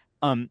 whatever,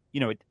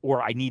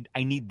 or I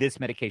need this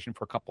medication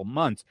for a couple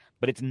months,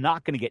 but it's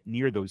not going to get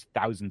near those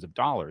thousands of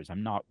dollars.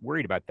 I'm not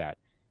worried about that.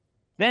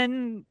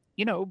 Then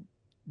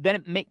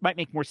it might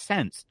make more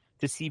sense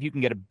to see if you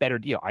can get a better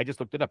deal. I just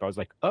looked it up. I was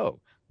like, oh,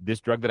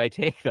 this drug that I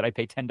take that I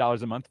pay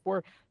 $10 a month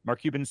for,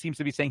 Mark Cuban seems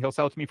to be saying he'll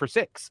sell it to me for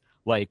 $6.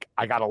 I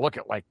got to look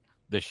at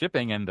the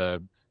shipping and their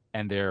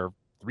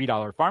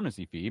 $3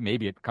 pharmacy fee.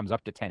 Maybe it comes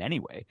up to 10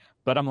 anyway.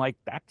 But I'm like,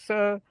 that's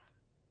darn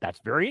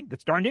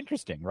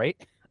interesting, right?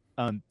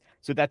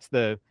 So that's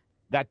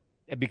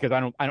because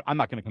I'm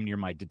not going to come near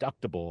my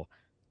deductible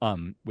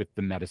with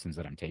the medicines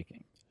that I'm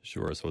taking.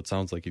 Sure. So it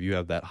sounds like if you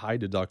have that high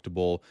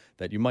deductible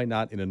that you might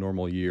not in a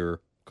normal year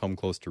come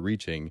close to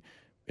reaching,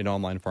 an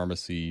online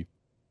pharmacy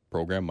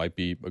program might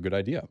be a good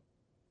idea.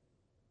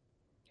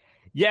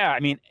 Yeah.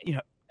 And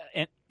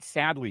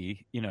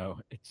sadly,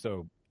 it's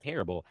so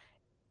terrible.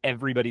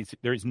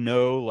 There's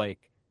no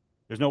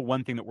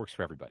one thing that works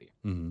for everybody.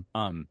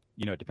 Mm-hmm.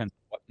 It depends on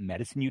what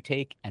medicine you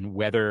take and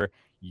whether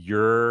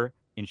your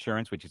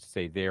insurance, which is to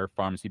say their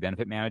pharmacy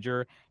benefit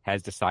manager,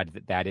 has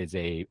decided that is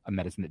a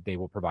medicine that they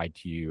will provide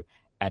to you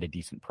at a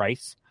decent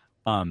price,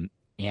 and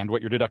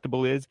what your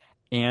deductible is,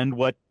 and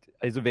what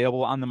is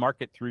available on the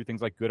market through things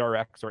like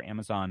GoodRx or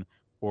Amazon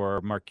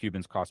or Mark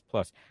Cuban's Cost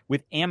Plus.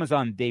 With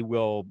Amazon,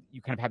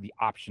 you kind of have the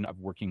option of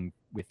working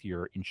with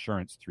your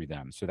insurance through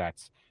them. So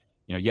that's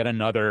yet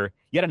another.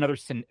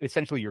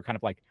 Essentially, you're kind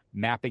of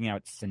mapping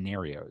out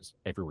scenarios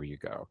everywhere you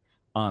go,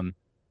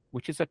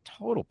 which is a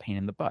total pain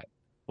in the butt.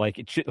 Why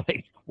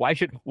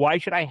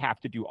should I have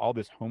to do all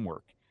this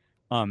homework?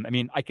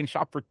 I can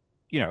shop for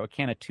a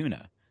can of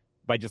tuna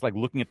by just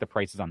looking at the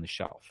prices on the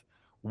shelf.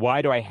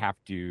 Why do I have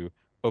to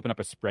open up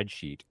a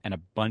spreadsheet and a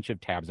bunch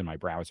of tabs in my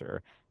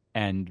browser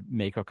and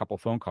make a couple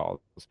phone calls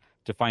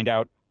to find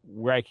out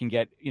where I can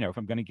get, if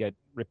I'm going to get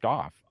ripped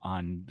off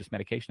on this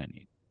medication I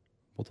need?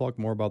 We'll talk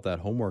more about that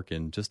homework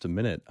in just a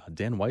minute.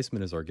 Dan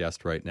Weissman is our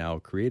guest right now,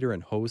 creator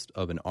and host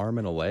of An Arm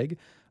and a Leg,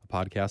 a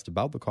podcast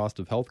about the cost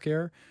of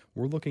healthcare.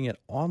 We're looking at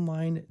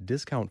online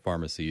discount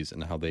pharmacies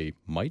and how they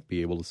might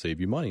be able to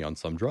save you money on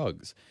some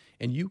drugs.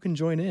 And you can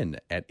join in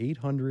at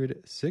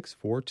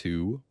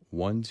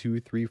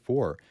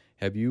 800-642-1234.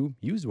 Have you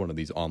used one of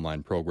these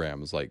online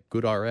programs like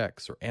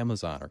GoodRx or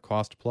Amazon or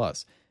Cost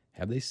Plus?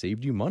 Have they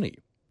saved you money?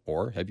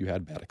 Or have you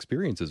had bad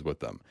experiences with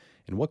them?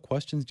 And what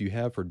questions do you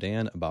have for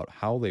Dan about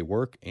how they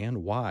work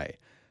and why?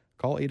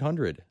 Call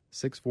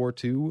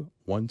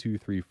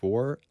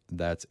 800-642-1234.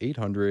 That's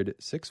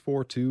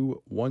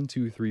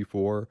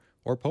 800-642-1234,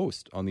 or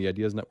post on the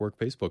Ideas Network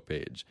Facebook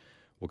page.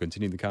 We'll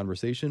continue the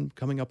conversation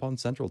coming up on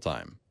Central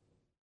Time.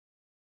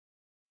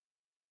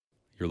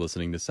 You're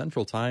listening to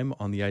Central Time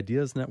on the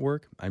Ideas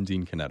Network. I'm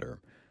Dean Knetter.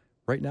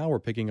 Right now, we're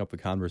picking up the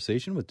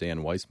conversation with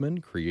Dan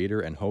Weissman, creator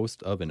and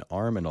host of An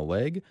Arm and a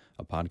Leg,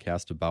 a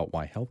podcast about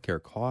why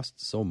healthcare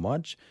costs so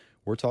much.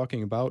 We're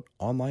talking about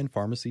online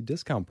pharmacy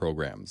discount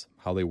programs,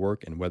 how they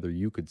work, and whether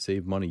you could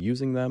save money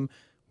using them.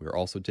 We're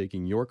also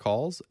taking your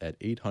calls at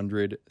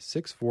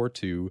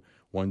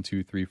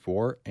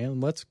 800-642-1234.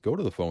 And let's go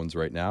to the phones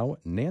right now.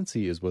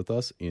 Nancy is with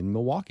us in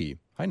Milwaukee.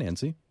 Hi,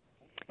 Nancy.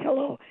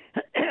 Hello.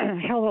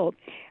 Hello.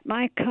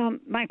 My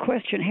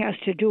question has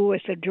to do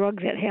with a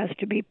drug that has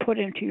to be put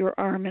into your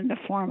arm in the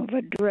form of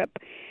a drip.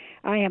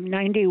 I am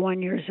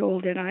 91 years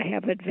old and I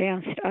have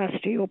advanced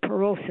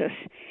osteoporosis.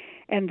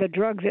 And the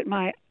drug that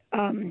my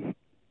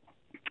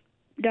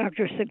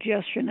doctor's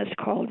suggestion is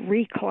called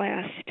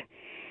Reclast.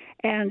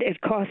 And it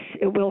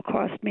will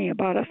cost me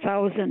about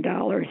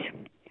 $1,000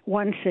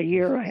 once a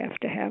year. I have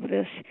to have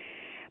this,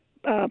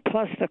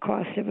 plus the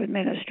cost of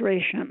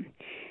administration.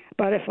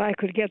 But if I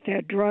could get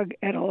that drug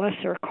at a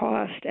lesser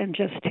cost and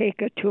just take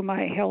it to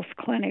my health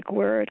clinic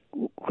where it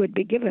could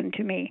be given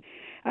to me,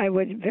 I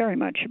would very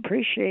much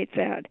appreciate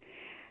that.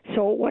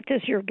 So what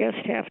does your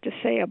guest have to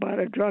say about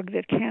a drug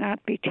that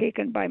cannot be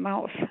taken by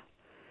mouth?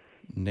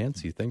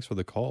 Nancy, thanks for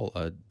the call.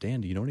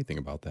 Dan, do you know anything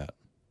about that?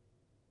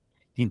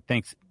 Dean,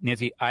 thanks.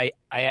 Nancy, I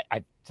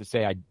to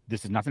say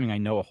this is not something I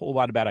know a whole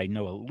lot about. I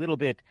know a little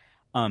bit,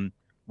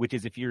 which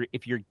is if you're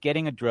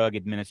getting a drug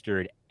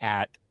administered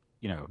at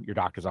your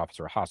doctor's office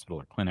or a hospital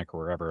or clinic or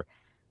wherever,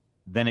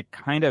 then it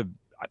kind of,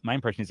 my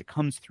impression is it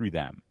comes through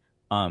them.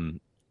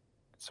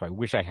 So I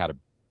wish I had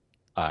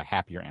a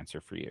happier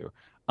answer for you.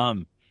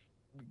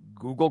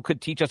 Google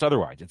could teach us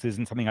otherwise. This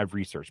isn't something I've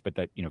researched, but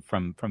that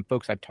from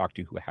folks I've talked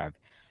to who have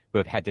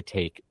had to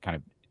take kind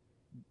of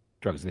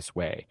drugs this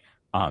way.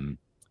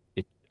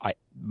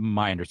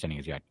 My understanding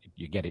is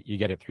you get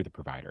it through the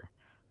provider.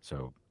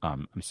 So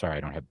I'm sorry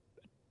I don't have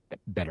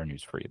better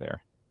news for you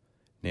there.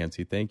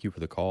 Nancy, thank you for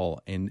the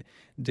call. And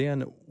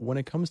Dan, when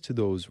it comes to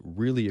those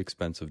really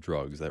expensive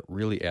drugs that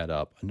really add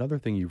up, another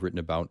thing you've written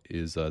about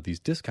is these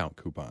discount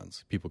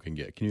coupons people can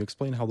get. Can you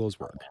explain how those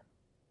work?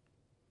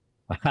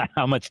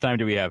 How much time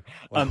do we have?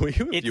 We have a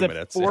few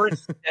minutes.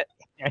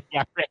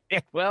 Yeah,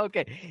 right. Well,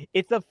 okay.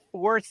 It's a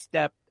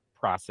 4-step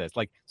process.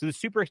 So the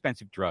super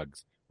expensive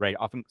drugs, right?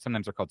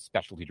 Sometimes they're called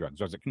specialty drugs.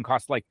 Drugs that can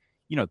cost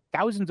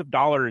thousands of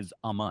dollars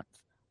a month.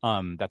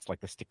 That's like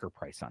the sticker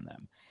price on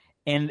them.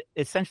 And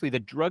essentially the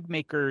drug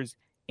makers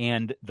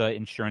and the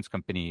insurance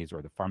companies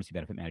or the pharmacy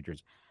benefit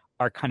managers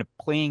are kind of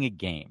playing a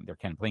game. They're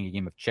kind of playing a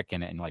game of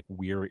chicken, and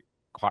we're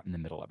caught in the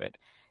middle of it.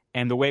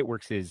 And the way it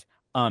works is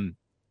the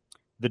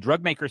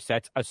drug maker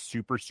sets a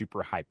super,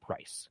 super high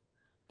price.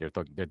 They're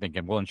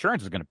thinking, well,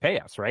 insurance is going to pay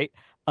us, right?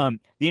 The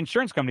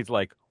insurance company's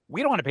like,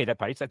 we don't want to pay that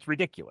price. That's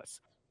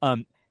ridiculous.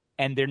 And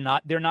they're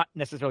not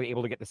necessarily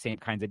able to get the same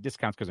kinds of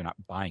discounts because they're not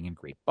buying in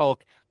great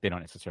bulk. They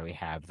don't necessarily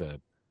have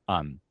the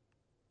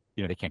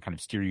they can't kind of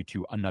steer you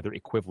to another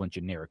equivalent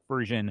generic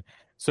version.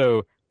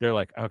 So they're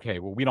like, okay,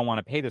 well, we don't want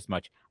to pay this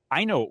much.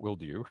 I know what we'll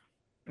do.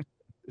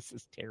 This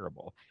is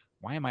terrible.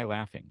 Why am I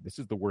laughing? This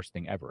is the worst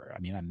thing ever. I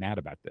mean, I'm mad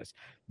about this.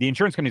 The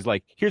insurance company's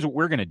like, here's what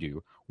we're going to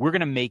do. We're going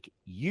to make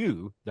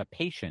you, the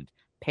patient,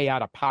 pay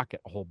out of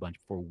pocket a whole bunch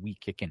before we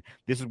kick in.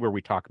 This is where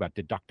we talk about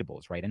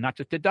deductibles, right? And not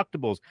just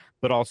deductibles,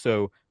 but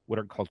also what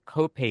are called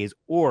copays,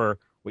 or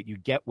what you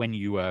get when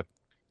you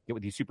get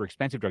with these super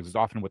expensive drugs is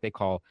often what they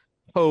call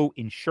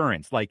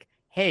co-insurance. Like,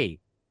 hey,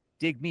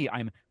 dig me,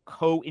 I'm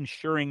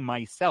co-insuring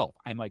myself.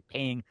 I'm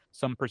paying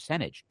some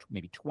percentage,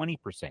 maybe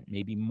 20%,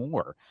 maybe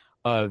more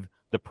of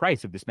the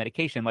price of this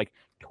medication.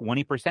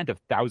 20% of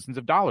thousands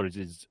of dollars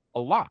is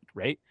a lot,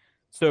 right?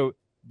 So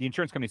the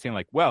insurance company is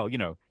saying well,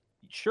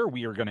 sure,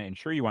 we are going to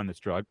insure you on this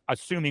drug,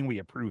 assuming we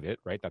approve it,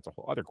 right? That's a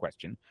whole other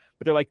question.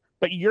 But they're like,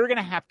 but you're going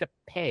to have to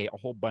pay a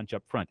whole bunch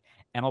up front.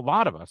 And a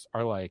lot of us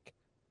are like,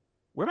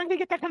 where am I going to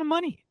get that kind of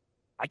money?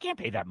 I can't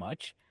pay that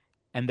much.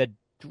 And the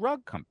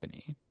drug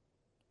company,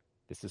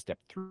 this is step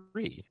 3,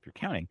 if you're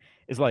counting,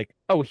 is like,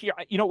 oh, here,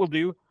 what we'll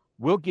do?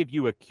 We'll give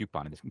you a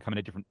coupon, and this can come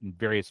in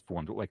various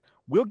forms. But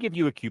we'll give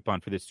you a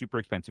coupon for this super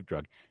expensive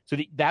drug, so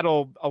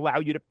that'll allow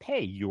you to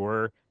pay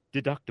your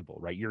deductible,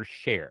 right? Your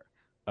share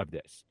of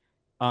this,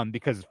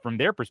 because from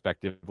their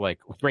perspective,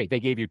 great, they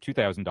gave you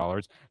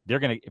 $2,000. They're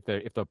gonna,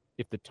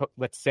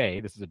 let's say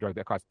this is a drug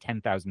that costs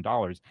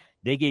 $10,000,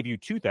 they gave you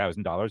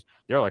 $2,000.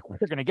 They're like, we're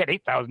gonna get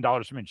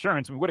 $8,000 from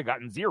insurance. We would have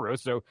gotten zero.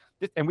 So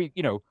we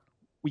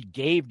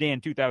gave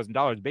Dan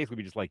 $2,000. Basically,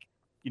 we just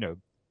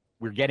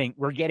we're getting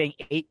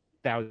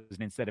 $8,000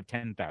 instead of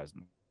 $10,000.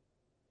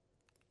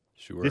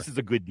 Sure, this is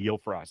a good deal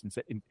for us. And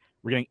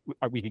we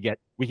could get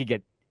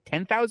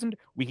 $10,000,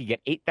 we could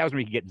get $8,000,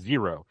 we could get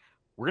zero.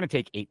 We're going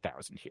to take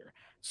 $8,000 here.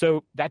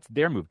 So that's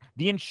their move.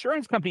 The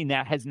insurance company and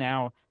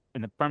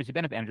the pharmacy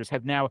benefit managers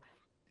have now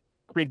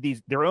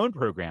created their own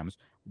programs.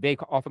 They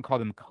often call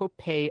them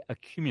copay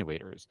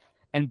accumulators.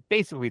 And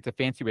basically, it's a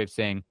fancy way of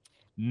saying,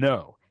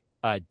 no,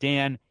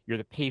 Dan, you're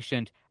the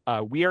patient.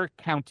 We are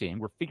counting.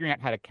 We're figuring out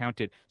how to count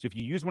it. So if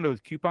you use one of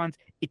those coupons,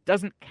 it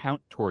doesn't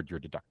count toward your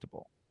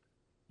deductible.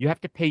 You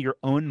have to pay your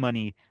own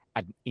money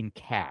in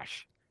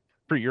cash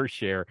for your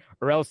share,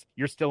 or else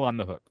you're still on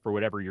the hook for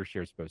whatever your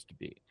share is supposed to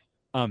be,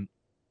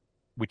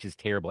 which is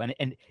terrible.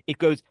 And it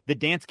goes, the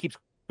dance keeps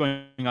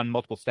going on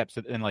multiple steps.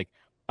 And like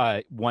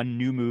one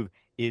new move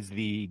is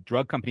the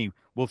drug company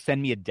will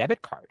send me a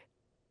debit card.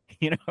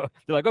 You know,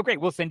 they're like, oh,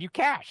 great, we'll send you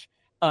cash.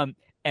 And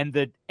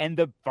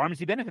the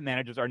pharmacy benefit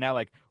managers are now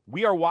like,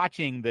 we are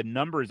watching the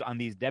numbers on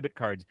these debit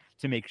cards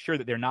to make sure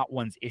that they're not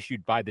ones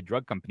issued by the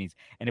drug companies.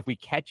 And if we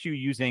catch you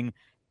using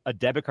a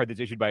debit card that's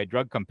issued by a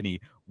drug company,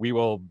 we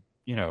will,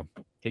 you know,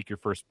 take your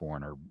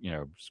firstborn or, you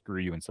know, screw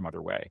you in some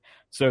other way.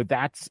 So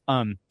that's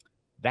how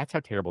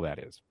terrible that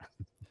is.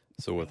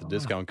 So with the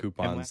discount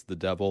coupons, the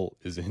devil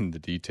is in the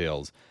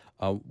details.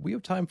 We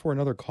have time for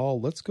another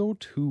call. Let's go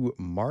to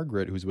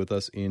Margaret, who's with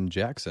us in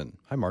Jackson.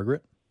 Hi,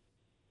 Margaret.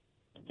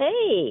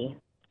 Hey,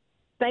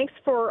 thanks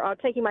for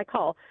taking my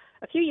call.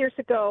 A few years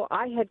ago,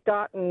 I had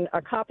gotten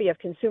a copy of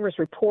Consumers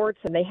Reports,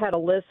 and they had a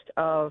list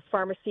of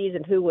pharmacies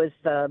and who was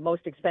the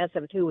most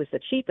expensive and who was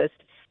the cheapest.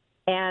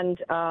 And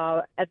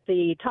at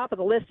the top of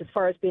the list, as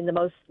far as being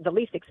the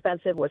least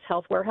expensive, was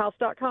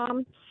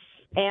healthwarehouse.com.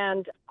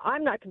 And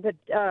I'm not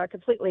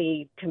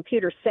completely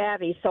computer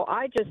savvy, so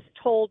I just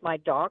told my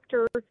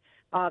doctor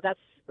that's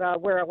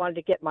where I wanted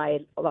to get my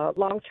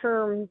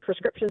long-term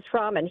prescriptions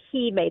from, and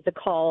he made the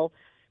call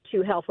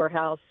to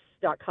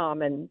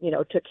healthwarehouse.com and, you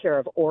know, took care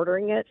of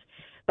ordering it.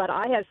 But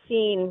I have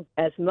seen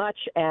as much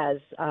as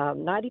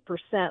 90%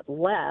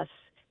 less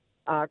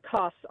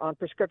costs on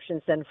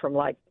prescriptions than from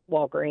like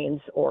Walgreens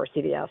or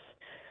CVS.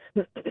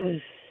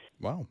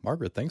 Wow,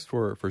 Margaret, thanks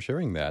for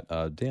sharing that.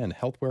 Dan,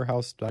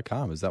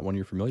 healthwarehouse.com, is that one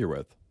you're familiar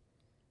with?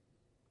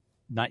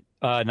 Not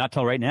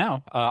till right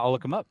now. I'll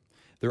look them up.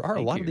 There are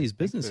a lot of these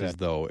businesses,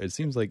 though. It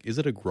seems like, is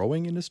it a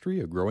growing industry,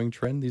 a growing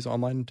trend, these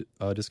online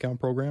discount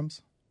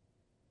programs?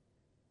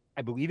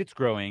 I believe it's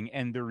growing,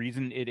 and the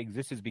reason it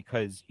exists is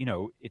because, you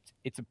know,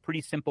 it's a pretty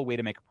simple way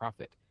to make a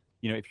profit.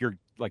 You know, if you're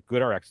like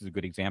GoodRx is a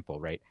good example,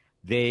 right?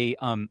 They,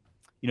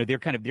 you know, they're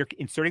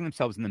inserting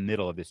themselves in the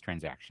middle of this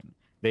transaction.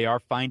 They are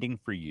finding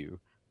for you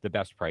the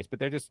best price, but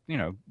they're just, you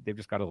know, they've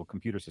just got a little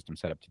computer system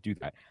set up to do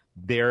that.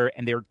 They're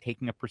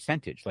taking a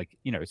percentage, like,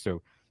 you know,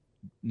 so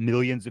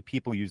millions of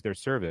people use their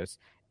service,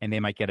 and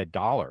they might get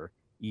 $1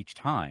 each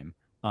time.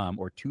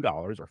 Or $2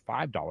 or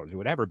 $5 or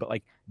whatever, but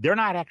like they're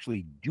not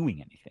actually doing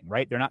anything,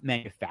 right? They're not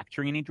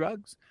manufacturing any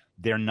drugs.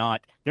 They're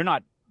not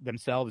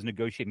themselves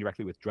negotiating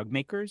directly with drug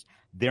makers.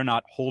 They're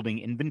not holding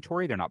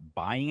inventory. They're not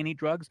buying any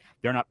drugs.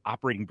 They're not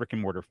operating brick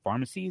and mortar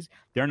pharmacies.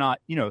 They're not,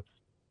 you know,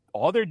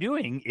 all they're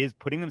doing is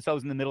putting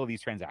themselves in the middle of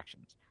these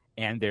transactions,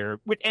 and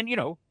you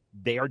know,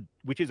 they are,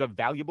 which is a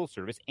valuable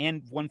service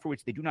and one for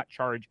which they do not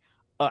charge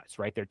us,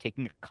 right? They're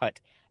taking a cut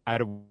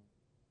out of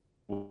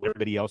what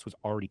everybody else was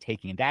already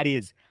taking. And that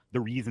is the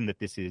reason that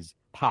this is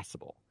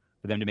possible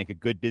for them to make a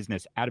good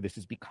business out of this,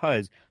 is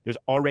because there's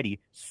already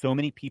so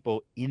many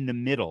people in the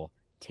middle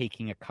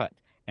taking a cut.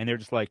 And they're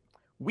just like,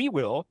 we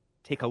will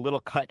take a little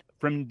cut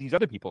from these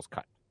other people's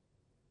cut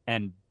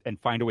and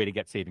find a way to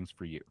get savings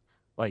for you.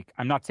 Like,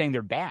 I'm not saying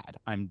they're bad.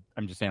 I'm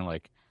just saying,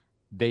 like,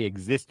 they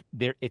exist.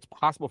 It's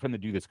possible for them to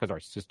do this because our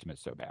system is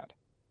so bad.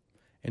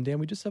 And Dan,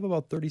 we just have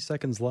about 30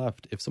 seconds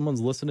left. If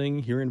someone's listening,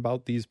 hearing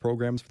about these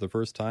programs for the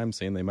first time,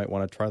 saying they might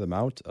want to try them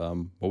out,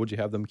 what would you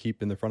have them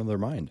keep in the front of their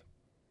mind?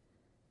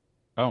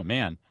 Oh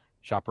man,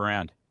 shop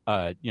around.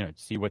 You know,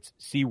 see where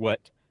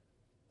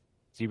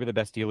the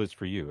best deal is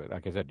for you.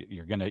 Like I said,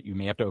 you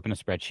may have to open a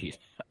spreadsheet,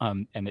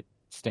 and it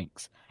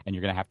stinks, and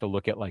you're gonna have to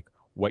look at like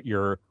what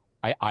your.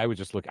 I was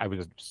just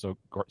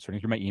sorting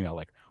through my email,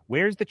 like,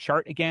 where's the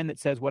chart again that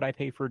says what I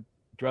pay for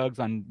drugs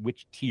on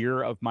which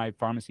tier of my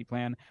pharmacy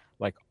plan?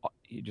 Like,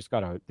 you just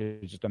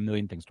there's just a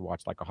million things to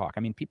watch like a hawk.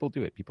 I mean, people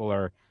do it. People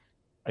are,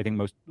 I think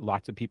most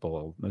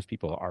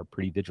people are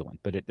pretty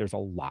vigilant, but there's a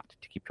lot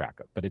to keep track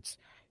of. But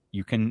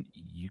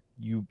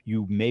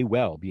you may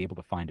well be able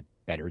to find a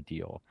better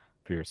deal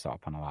for yourself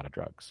on a lot of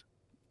drugs.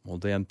 Well,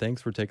 Dan,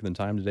 thanks for taking the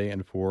time today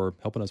and for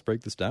helping us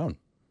break this down.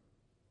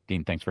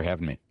 Dean, thanks for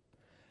having me.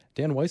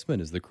 Dan Weissman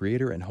is the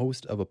creator and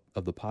host of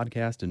the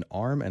podcast An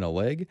Arm and a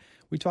Leg.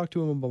 We talked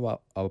to him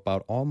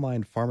about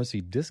online pharmacy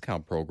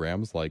discount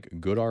programs like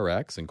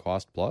GoodRx and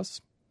Cost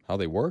Plus, how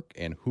they work,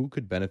 and who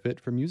could benefit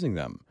from using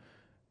them.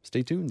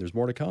 Stay tuned, there's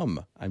more to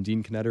come. I'm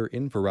Dean Knetter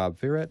in for Rob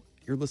Ferret.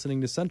 You're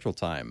listening to Central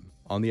Time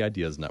on the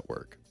Ideas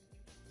Network.